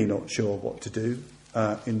you're really not sure what to do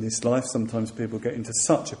in this life, sometimes people get into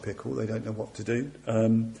such a pickle they don't know what to do.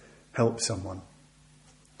 Help someone.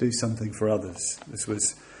 Do something for others. This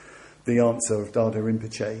was the answer of Dada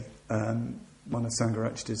Rinpoche, one of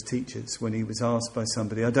Sangharakshita's teachers, when he was asked by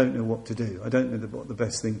somebody, I don't know what to do. I don't know what the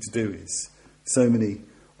best thing to do is. So many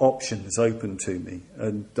options open to me.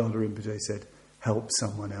 And Dada Rinpoche said, help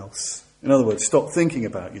someone else. In other words, stop thinking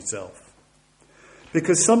about yourself.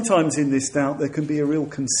 Because sometimes in this doubt there can be a real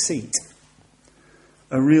conceit.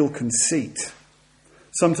 A real conceit.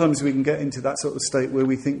 Sometimes we can get into that sort of state where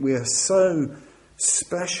we think we are so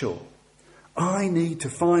special. I need to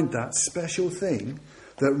find that special thing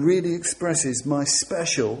that really expresses my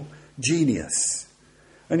special genius.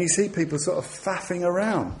 And you see people sort of faffing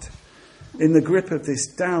around in the grip of this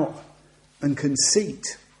doubt and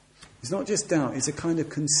conceit. It's not just doubt, it's a kind of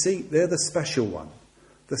conceit. They're the special one.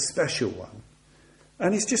 The special one.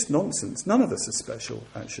 And it's just nonsense. None of us are special,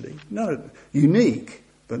 actually. No, unique,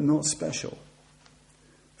 but not special.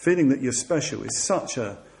 Feeling that you're special is such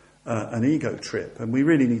an ego trip, and we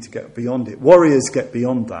really need to get beyond it. Warriors get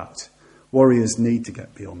beyond that. Warriors need to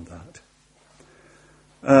get beyond that.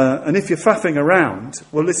 And if you're faffing around,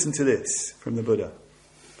 well, listen to this from the Buddha,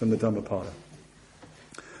 from the Dhammapada.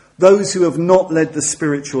 Those who have not led the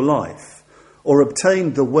spiritual life or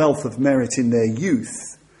obtained the wealth of merit in their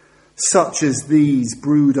youth, such as these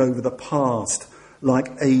brood over the past like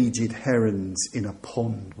aged herons in a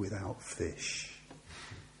pond without fish.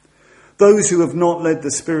 Those who have not led the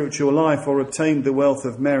spiritual life or obtained the wealth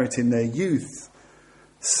of merit in their youth,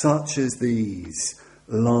 such as these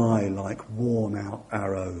lie like worn-out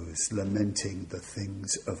arrows, lamenting the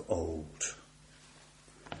things of old.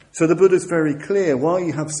 So the Buddha's very clear. While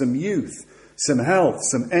you have some youth, some health,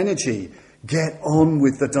 some energy, get on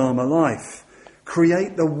with the Dharma life.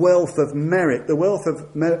 Create the wealth of merit. The wealth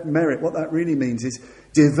of merit, what that really means is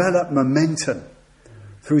develop momentum.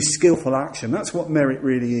 through skillful action. That's what merit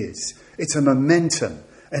really is. It's a momentum,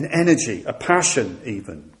 an energy, a passion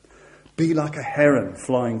even. Be like a heron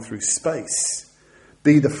flying through space.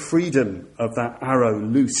 Be the freedom of that arrow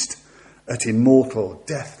loosed at immortal,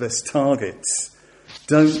 deathless targets.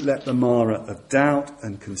 Don't let the Mara of doubt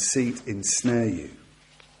and conceit ensnare you.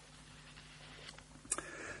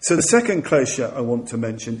 So the second klosha I want to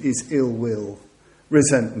mention is ill will,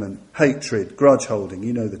 resentment, hatred, grudge holding.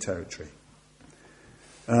 You know the territory.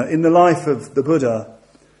 In the life of the Buddha,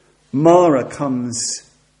 Mara comes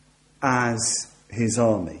as his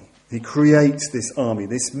army. He creates this army,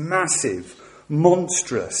 this massive,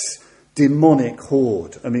 monstrous, demonic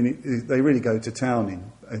horde. I mean, they really go to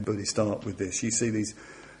town in Buddhist art with this. You see these,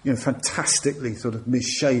 fantastically sort of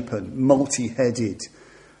misshapen, multi-headed,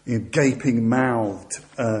 gaping-mouthed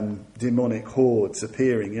demonic hordes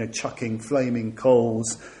appearing, chucking flaming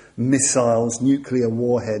coals, missiles, nuclear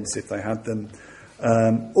warheads if they had them,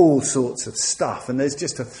 all sorts of stuff. And there's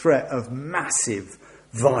just a threat of massive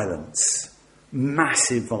violence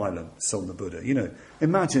on the Buddha.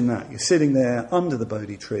 Imagine that. You're sitting there under the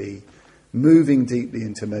Bodhi tree, moving deeply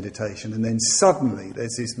into meditation, and then suddenly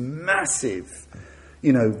there's this massive,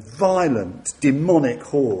 violent, demonic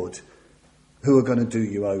horde who are going to do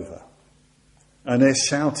you over. And they're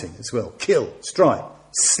shouting as well, kill, strike,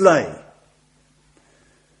 slay.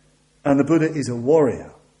 And the Buddha is a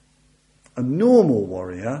warrior. A normal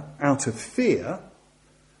warrior, out of fear,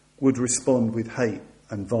 would respond with hate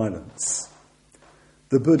and violence.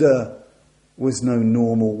 The Buddha was no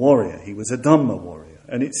normal warrior. He was a Dharma warrior.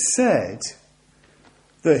 And it's said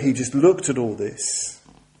that he just looked at all this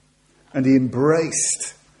and he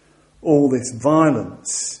embraced all this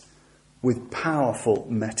violence with powerful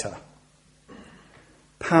metta,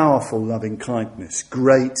 powerful loving kindness,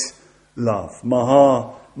 great love,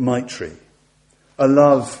 maha maitri, a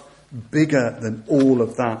love bigger than all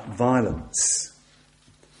of that violence.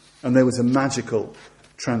 And there was a magical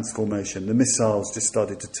transformation. The missiles just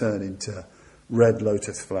started to turn into red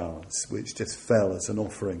lotus flowers, which just fell as an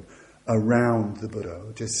offering around the Buddha,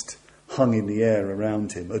 just hung in the air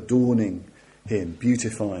around him, adorning him,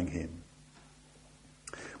 beautifying him.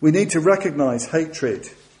 We need to recognise hatred,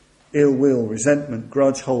 ill will, resentment,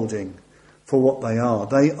 grudge holding for what they are.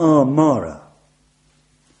 They are Mara.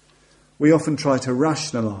 We often try to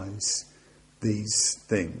rationalise these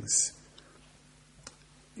things.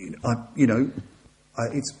 They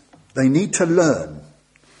need to learn.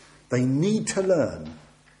 They need to learn.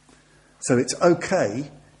 So it's okay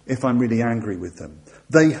if I'm really angry with them.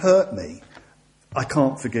 They hurt me. I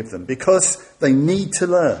can't forgive them because they need to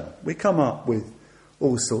learn. We come up with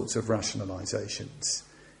all sorts of rationalisations,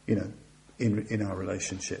 in our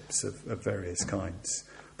relationships of various kinds.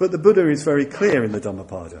 But the Buddha is very clear in the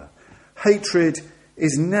Dhammapada. Hatred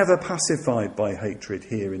is never pacified by hatred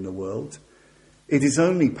here in the world. It is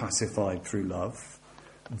only pacified through love.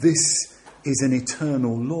 This is an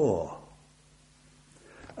eternal law.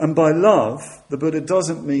 And by love, the Buddha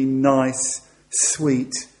doesn't mean nice,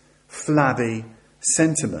 sweet, flabby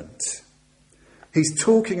sentiment. He's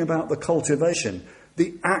talking about the cultivation,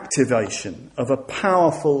 the activation of a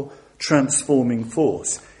powerful, transforming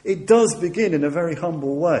force. It does begin in a very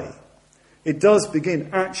humble way. It does begin,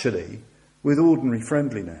 actually, with ordinary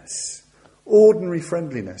friendliness. Ordinary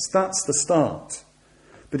friendliness, that's the start.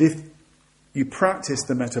 But if you practice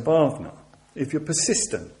the metta-bhavana, if you're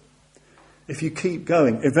persistent, if you keep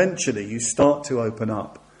going, eventually you start to open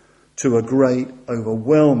up to a great,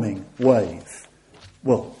 overwhelming wave,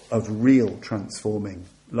 of real transforming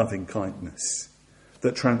loving kindness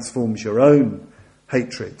that transforms your own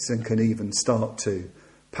hatreds and can even start to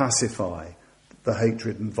pacify the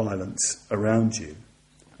hatred and violence around you.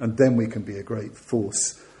 And then we can be a great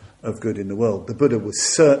force of good in the world. The Buddha was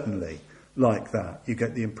certainly like that. You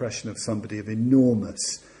get the impression of somebody of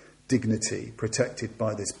enormous dignity, protected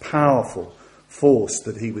by this powerful force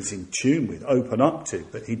that he was in tune with, open up to,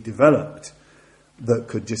 that he developed, that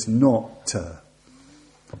could just not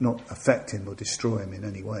affect him or destroy him in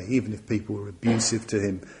any way, even if people were abusive to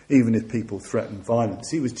him, even if people threatened violence.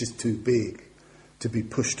 He was just too big to be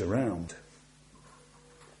pushed around.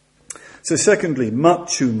 So secondly,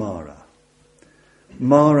 Machu Mara.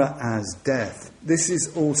 Mara as death. This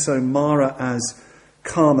is also Mara as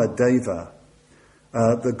Kama Deva,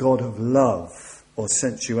 the god of love or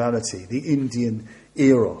sensuality, the Indian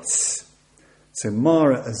Eros. So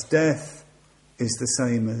Mara as death is the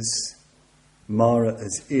same as Mara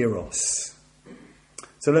as Eros.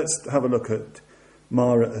 So let's have a look at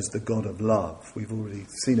Mara as the god of love. We've already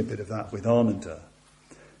seen a bit of that with Ananda.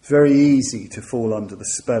 It's very easy to fall under the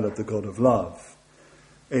spell of the god of love.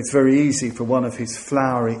 It's very easy for one of his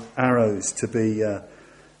flowery arrows to be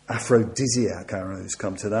aphrodisiac arrows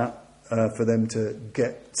come to that, for them to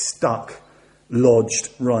get stuck, lodged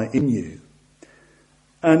right in you.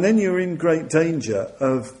 And then you're in great danger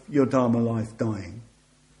of your Dharma life dying,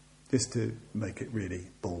 just to make it really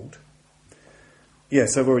bald.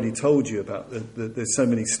 Yes, I've already told you about there's so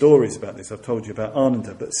many stories about this. I've told you about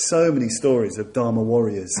Ananda, but so many stories of Dharma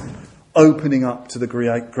warriors opening up to the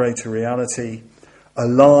greater reality,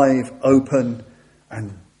 alive, open,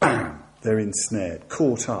 and bam, they're ensnared,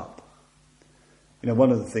 caught up. You know,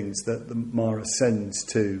 one of the things that the Mara sends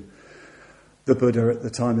to the Buddha at the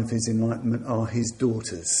time of his enlightenment are his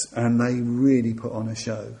daughters, and they really put on a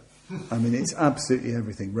show. I mean, it's absolutely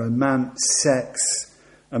everything. Romance, sex.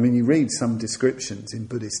 I mean, you read some descriptions in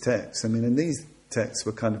Buddhist texts. I mean, and these texts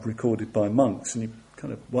were kind of recorded by monks, and you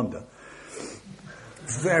kind of wonder.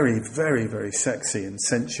 Very, very, very sexy and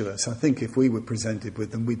sensuous. I think if we were presented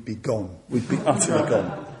with them, we'd be gone. We'd be utterly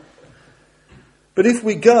gone. But if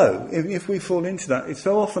we go, if we fall into that, it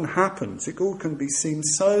so often happens. It all can be seen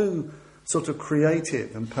so sort of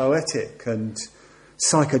creative and poetic and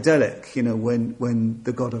psychedelic, you know, when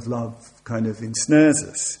the God of love kind of ensnares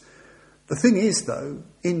us. The thing is, though,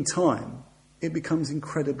 in time, it becomes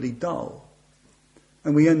incredibly dull.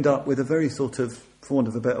 And we end up with a very sort of, for want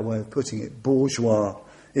of a better way of putting it, bourgeois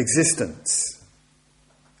existence.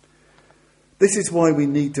 This is why we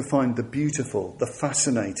need to find the beautiful, the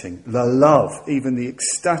fascinating, the love, even the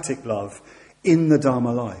ecstatic love, in the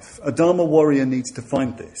Dharma life. A Dharma warrior needs to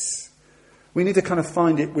find this. We need to kind of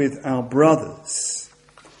find it with our brothers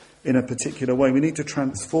in a particular way. We need to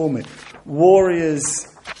transform it. Warriors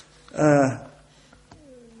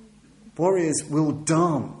will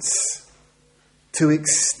dance to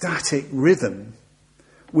ecstatic rhythm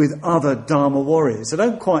with other Dharma warriors. I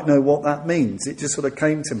don't quite know what that means. It just sort of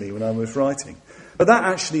came to me when I was writing. But that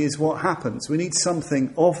actually is what happens. We need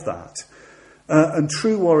something of that. And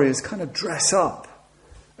true warriors kind of dress up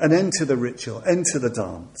and enter the ritual, enter the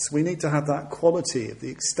dance. We need to have that quality of the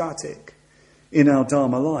ecstatic in our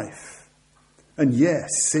Dharma life. And yes,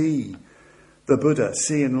 see the Buddha,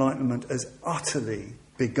 see enlightenment as utterly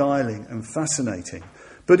beguiling and fascinating.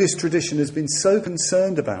 Buddhist tradition has been so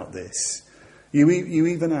concerned about this. You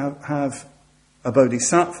even have a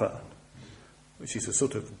bodhisattva, which is a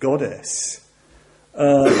sort of goddess,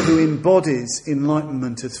 who embodies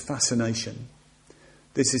enlightenment as fascination.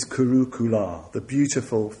 This is Kurukula, the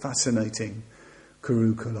beautiful, fascinating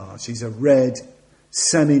Kurukula. She's a red,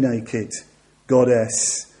 semi-naked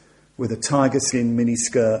goddess with a tiger skin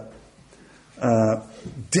miniskirt,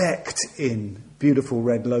 decked in beautiful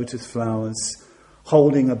red lotus flowers,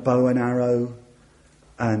 holding a bow and arrow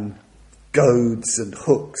and goads and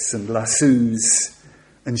hooks and lassos,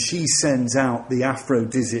 and she sends out the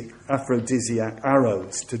aphrodisiac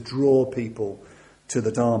arrows to draw people to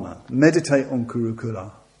the Dharma. Meditate on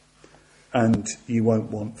Kurukula and you won't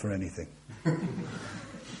want for anything.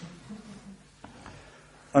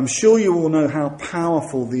 I'm sure you all know how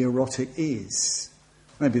powerful the erotic is.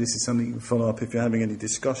 Maybe this is something you can follow up if you're having any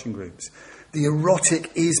discussion groups. The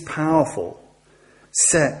erotic is powerful.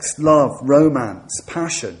 Sex, love, romance,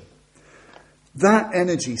 passion. That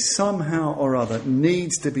energy somehow or other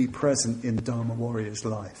needs to be present in the Dharma warrior's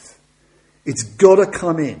life. It's got to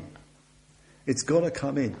come in. It's got to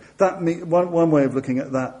come in. One way of looking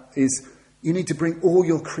at that is you need to bring all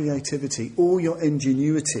your creativity, all your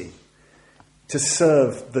ingenuity to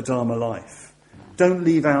serve the Dharma life. Don't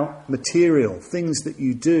leave out material, things that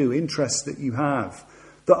you do, interests that you have,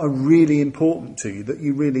 that are really important to you, that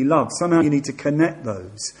you really love. Somehow you need to connect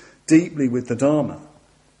those deeply with the Dharma.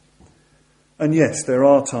 And yes, there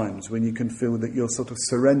are times when you can feel that you're sort of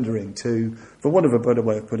surrendering to, for want of a better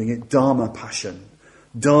way of putting it, Dharma passion,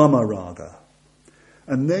 Dharma rather.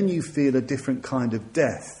 And then you feel a different kind of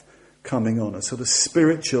death coming on, a sort of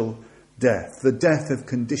spiritual death, the death of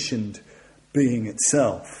conditioned being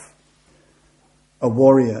itself. A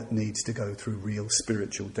warrior needs to go through real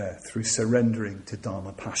spiritual death, through surrendering to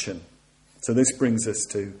Dharma passion. So this brings us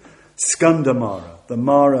to Skanda Mara, the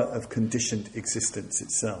Mara of conditioned existence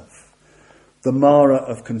itself. The Mara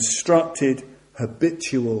of constructed,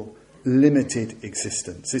 habitual, limited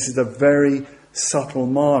existence. This is a very subtle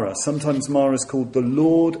Mara. Sometimes Mara is called the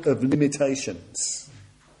Lord of Limitations.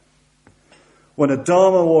 When a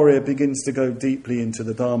Dharma warrior begins to go deeply into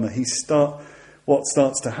the Dharma, what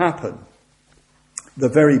starts to happen, the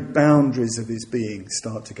very boundaries of his being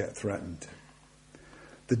start to get threatened.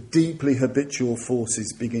 The deeply habitual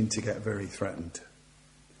forces begin to get very threatened.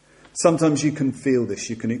 Sometimes you can feel this,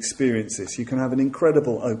 you can experience this, you can have an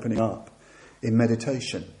incredible opening up in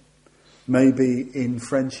meditation. Maybe in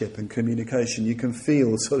friendship and communication, you can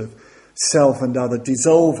feel sort of self and other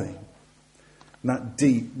dissolving. that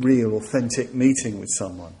deep, real, authentic meeting with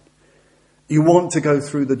someone. You want to go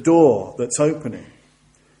through the door that's opening.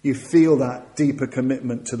 You feel that deeper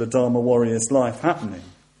commitment to the Dharma Warrior's life happening.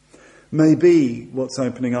 Maybe what's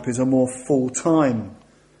opening up is a more full-time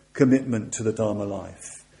commitment to the Dharma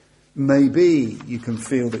life. Maybe you can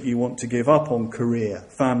feel that you want to give up on career,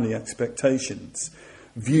 family expectations,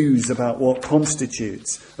 views about what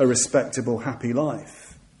constitutes a respectable, happy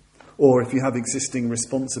life. Or if you have existing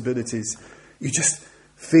responsibilities, you just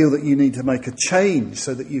feel that you need to make a change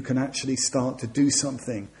so that you can actually start to do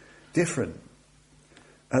something different.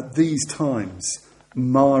 At these times,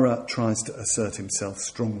 Mara tries to assert himself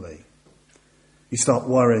strongly. You start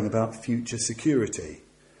worrying about future security,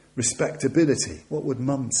 respectability, what would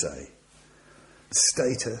mum say?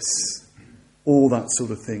 Status, all that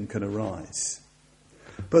sort of thing can arise.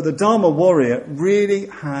 But the Dharma warrior really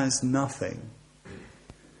has nothing.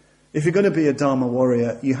 If you're going to be a Dharma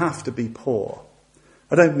warrior, you have to be poor.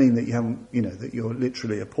 I don't mean that you haven't, that you're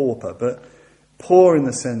literally a pauper, but poor in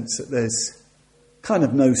the sense that there's kind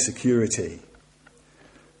of no security.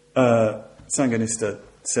 Sanghanista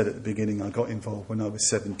said at the beginning, I got involved when I was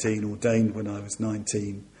 17, ordained when I was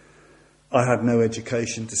 19. I had no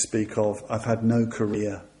education to speak of. I've had no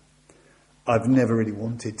career. I've never really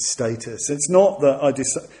wanted status. It's not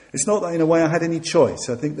that in a way I had any choice.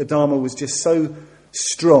 I think the Dharma was just so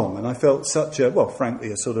strong, and I felt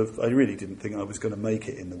frankly, I really didn't think I was going to make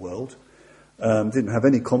it in the world. Didn't have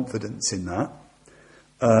any confidence in that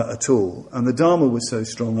at all. And the Dharma was so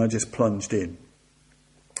strong, I just plunged in.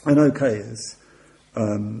 And as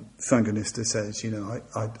Sanghanista says,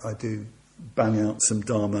 I do bang out some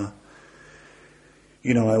Dharma. I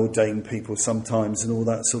ordain people sometimes and all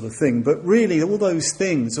that sort of thing. But really, all those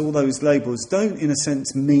things, all those labels, don't in a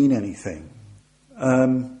sense mean anything.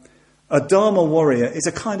 A Dharma warrior is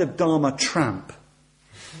a kind of Dharma tramp.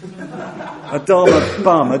 A Dharma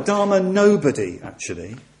bum, a Dharma nobody,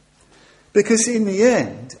 actually. Because in the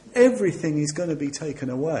end, everything is going to be taken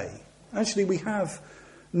away. Actually, we have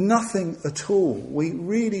nothing at all. We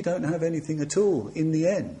really don't have anything at all in the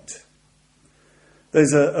end.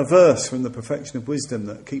 There's a verse from the Perfection of Wisdom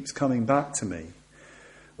that keeps coming back to me,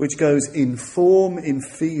 which goes, in form, in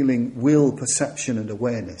feeling, will, perception and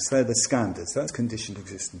awareness. They're the skandhas, that's conditioned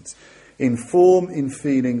existence. In form, in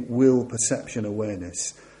feeling, will, perception,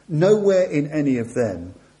 awareness. Nowhere in any of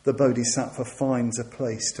them the Bodhisattva finds a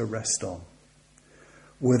place to rest on.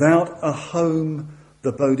 Without a home,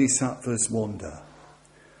 the Bodhisattvas wander.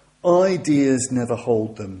 Ideas never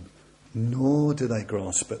hold them, nor do they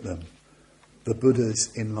grasp at them. The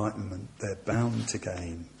Buddha's enlightenment they're bound to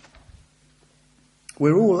gain.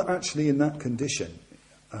 We're all actually in that condition.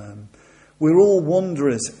 We're all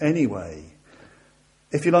wanderers anyway.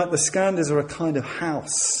 If you like, the skandhas are a kind of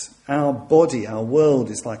house. Our body, our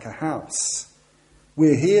world is like a house.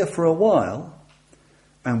 We're here for a while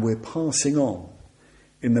and we're passing on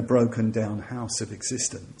in the broken down house of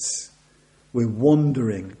existence. We're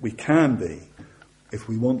wandering. We can be, if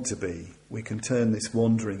we want to be. We can turn this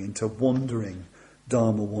wandering into wandering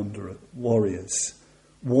Dharma warriors,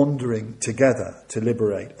 wandering together to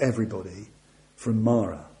liberate everybody from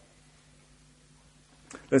Mara.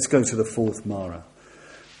 Let's go to the fourth Mara.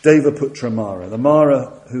 Devaputra Mara, the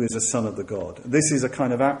Mara who is a son of the god. This is a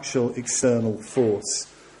kind of actual external force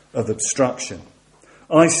of obstruction.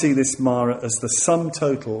 I see this Mara as the sum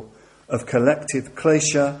total of collective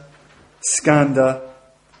klesha, skandha,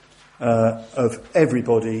 of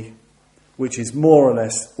everybody, which is more or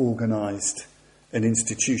less organised and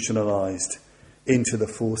institutionalised into the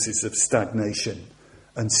forces of stagnation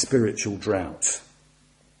and spiritual drought.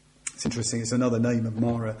 It's interesting, it's another name of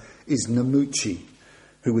Mara is Namuchi,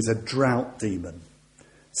 who was a drought demon.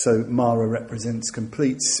 So Mara represents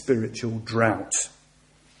complete spiritual drought,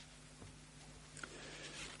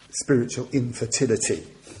 spiritual infertility.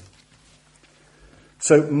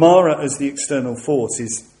 So Mara as the external force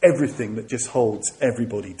is everything that just holds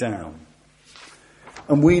everybody down.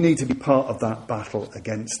 And we need to be part of that battle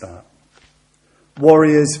against that.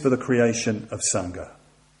 Warriors for the creation of Sangha,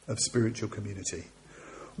 of spiritual community.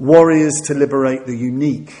 Warriors to liberate the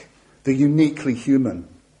unique, the uniquely human.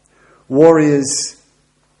 Warriors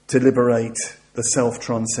to liberate the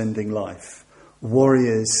self-transcending life.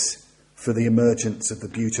 Warriors for the emergence of the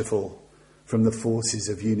beautiful from the forces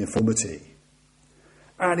of uniformity.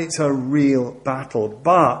 And it's a real battle,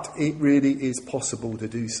 but it really is possible to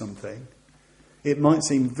do something. It might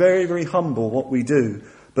seem very, very humble what we do,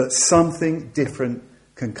 but something different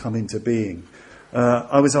can come into being.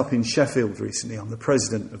 I was up in Sheffield recently. I'm the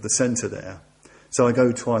president of the centre there. So I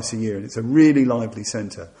go twice a year, and it's a really lively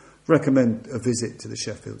centre. Recommend a visit to the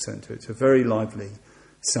Sheffield Centre. It's a very lively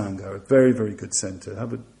Sangha, a very, very good centre.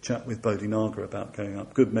 Have a chat with Bodhinaga about going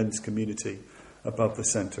up. Good men's community above the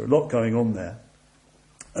centre. A lot going on there.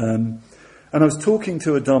 And I was talking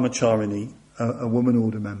to a Dharmacharini, a woman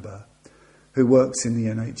order member, who works in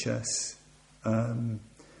the NHS.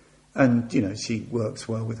 And, you know, she works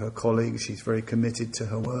well with her colleagues. She's very committed to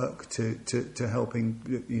her work, to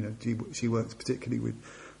helping, you know, she works particularly with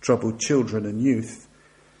troubled children and youth.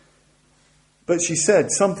 But she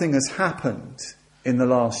said something has happened in the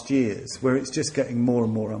last years where it's just getting more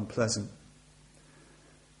and more unpleasant.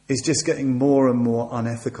 It's just getting more and more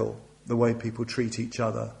unethical, the way people treat each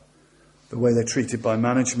other, the way they're treated by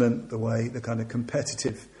management, the kind of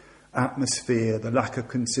competitive atmosphere, the lack of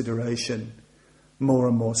consideration, more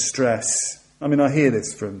and more stress. I mean, I hear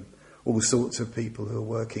this from all sorts of people who are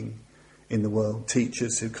working in the world,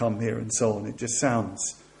 teachers who come here and so on. It just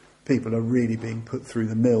sounds people are really being put through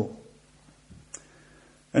the mill.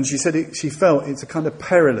 And she said she felt it's a kind of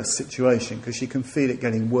perilous situation because she can feel it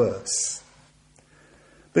getting worse.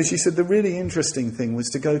 But she said the really interesting thing was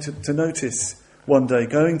to notice one day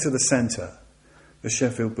going to the centre, the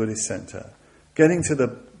Sheffield Buddhist Centre,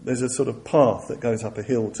 there's a sort of path that goes up a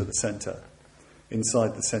hill to the centre,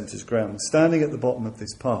 inside the centre's grounds, standing at the bottom of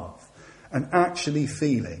this path and actually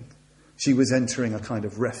feeling she was entering a kind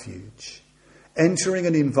of refuge, entering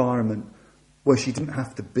an environment where she didn't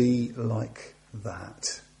have to be like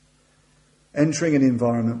that. Entering an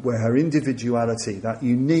environment where her individuality, that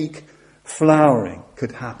unique flowering,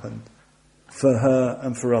 could happen for her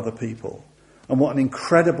and for other people. And what an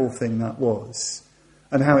incredible thing that was.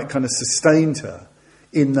 And how it kind of sustained her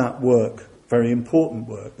in that work, very important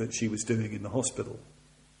work that she was doing in the hospital.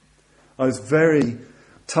 I was very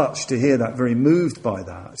touched to hear that, very moved by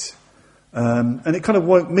that. And it kind of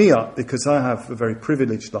woke me up because I have a very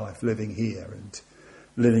privileged life living here and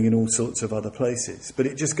living in all sorts of other places. But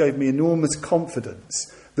it just gave me enormous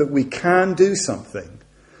confidence that we can do something,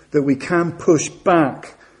 that we can push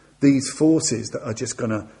back these forces that are just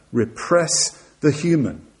going to repress the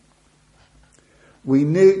human. We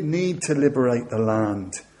need to liberate the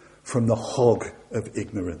land from the hog of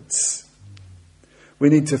ignorance. We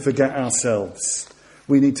need to forget ourselves.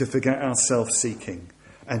 We need to forget our self-seeking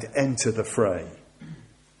and enter the fray.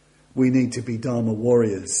 We need to be Dharma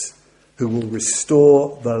warriors who will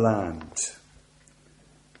restore the land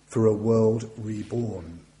for a world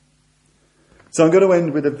reborn. So I'm going to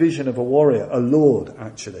end with a vision of a warrior, a lord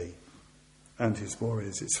actually, and his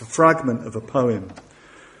warriors. It's a fragment of a poem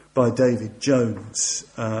by David Jones,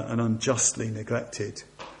 an unjustly neglected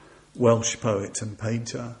Welsh poet and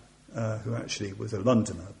painter who actually was a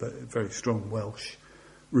Londoner, but very strong Welsh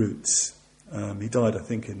roots. He died, I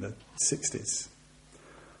think, in the 60s.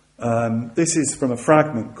 This is from a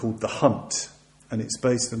fragment called The Hunt, and it's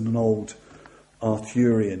based on an old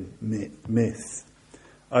Arthurian myth.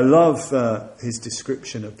 I love his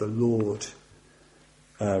description of the Lord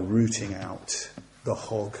rooting out the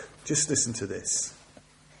hog. Just listen to this.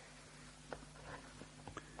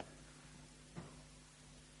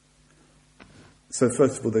 So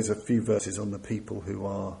first of all, there's a few verses on the people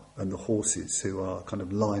and the horses who are kind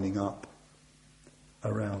of lining up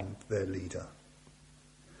around their leader.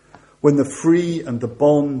 When the free and the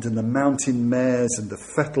bond and the mountain mares and the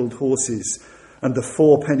fettled horses and the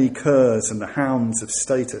fourpenny curs and the hounds of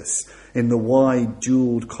status in the wide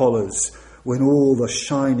jewelled collars, when all the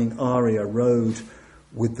shining aria rode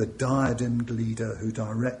with the diademed leader who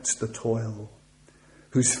directs the toil,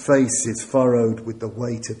 whose face is furrowed with the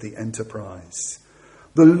weight of the enterprise,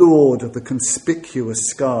 the lord of the conspicuous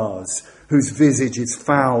scars, whose visage is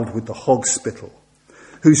fouled with the hog spittle,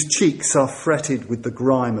 whose cheeks are fretted with the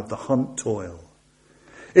grime of the hunt toil.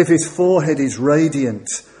 If his forehead is radiant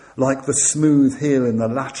like the smooth hill in the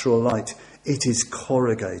lateral light, it is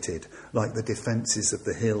corrugated like the defences of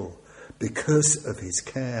the hill, because of his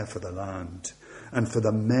care for the land and for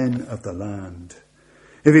the men of the land.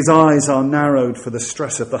 If his eyes are narrowed for the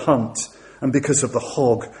stress of the hunt, and because of the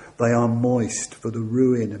hog they are moist for the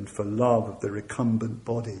ruin and for love of the recumbent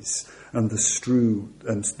bodies and that strew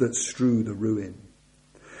the ruin.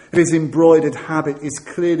 If his embroidered habit is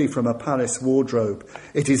clearly from a palace wardrobe,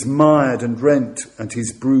 it is mired and rent, and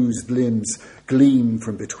his bruised limbs gleam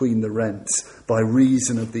from between the rents by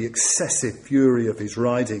reason of the excessive fury of his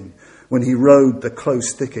riding, when he rode the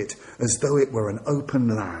close thicket as though it were an open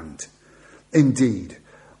land. Indeed,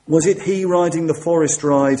 was it he riding the forest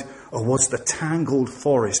ride, or was the tangled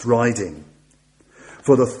forest riding?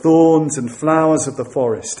 For the thorns and flowers of the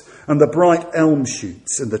forest, and the bright elm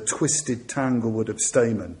shoots and the twisted tanglewood of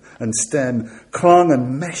stamen and stem clung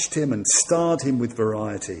and meshed him and starred him with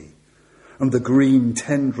variety. And the green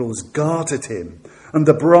tendrils gartered him and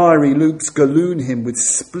the briary loops galloon him with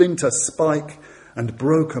splinter spike and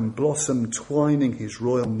broken blossom twining his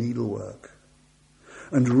royal needlework.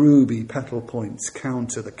 And ruby petal points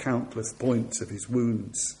counter the countless points of his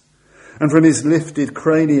wounds. And from his lifted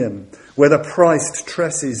cranium, where the priced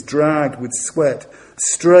tresses dragged with sweat,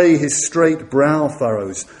 stray his straight brow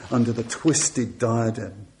furrows under the twisted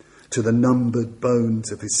diadem to the numbered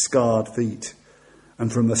bones of his scarred feet,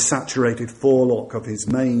 and from the saturated forelock of his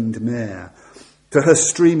maned mare to her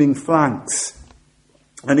streaming flanks,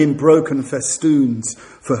 and in broken festoons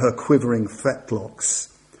for her quivering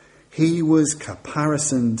fetlocks. He was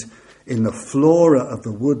caparisoned in the flora of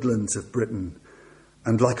the woodlands of Britain,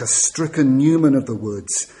 and like a stricken Newman of the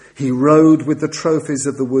woods, he rode with the trophies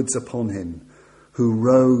of the woods upon him, who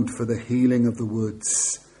rode for the healing of the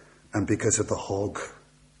woods and because of the hog.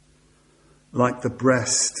 Like the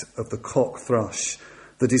breast of the cock thrush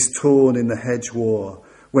that is torn in the hedge war,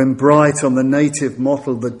 when bright on the native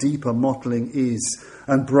mottle the deeper mottling is,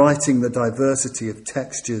 and brighting the diversity of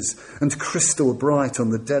textures, and crystal bright on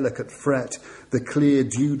the delicate fret the clear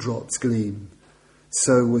dewdrops gleam,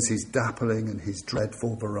 so was his dappling and his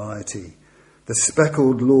dreadful variety. The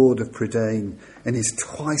speckled lord of Prydain in his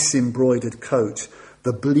twice embroidered coat,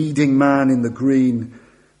 the bleeding man in the green,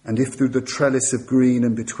 and if through the trellis of green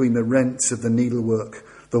and between the rents of the needlework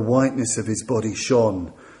the whiteness of his body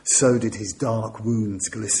shone, so did his dark wounds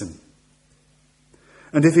glisten.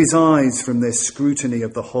 And if his eyes from their scrutiny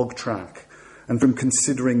of the hog track and from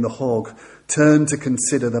considering the hog turned to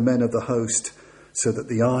consider the men of the host, so that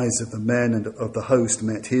the eyes of the men and of the host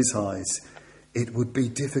met his eyes, it would be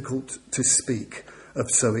difficult to speak of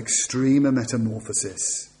so extreme a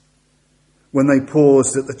metamorphosis. When they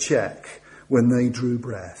paused at the check, when they drew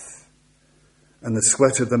breath, and the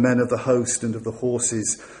sweat of the men of the host and of the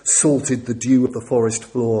horses salted the dew of the forest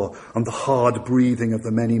floor, and the hard breathing of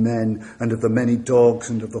the many men and of the many dogs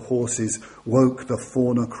and of the horses woke the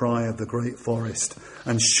fauna cry of the great forest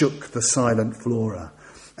and shook the silent flora.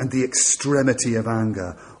 And the extremity of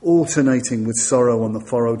anger, alternating with sorrow on the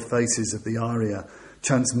furrowed faces of the aria,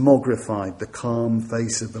 transmogrified the calm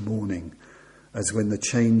face of the morning, as when the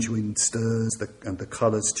change wind stirs and the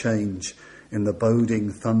colours change in the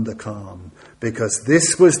boding thunder calm, because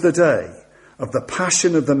this was the day of the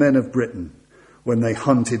passion of the men of Britain when they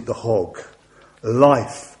hunted the hog.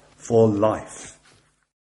 Life for life.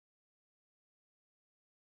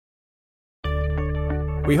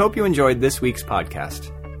 We hope you enjoyed this week's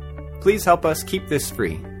podcast. Please help us keep this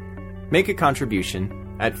free. Make a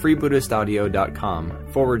contribution at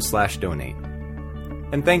freebuddhistaudio.com/donate.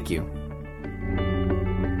 And thank you.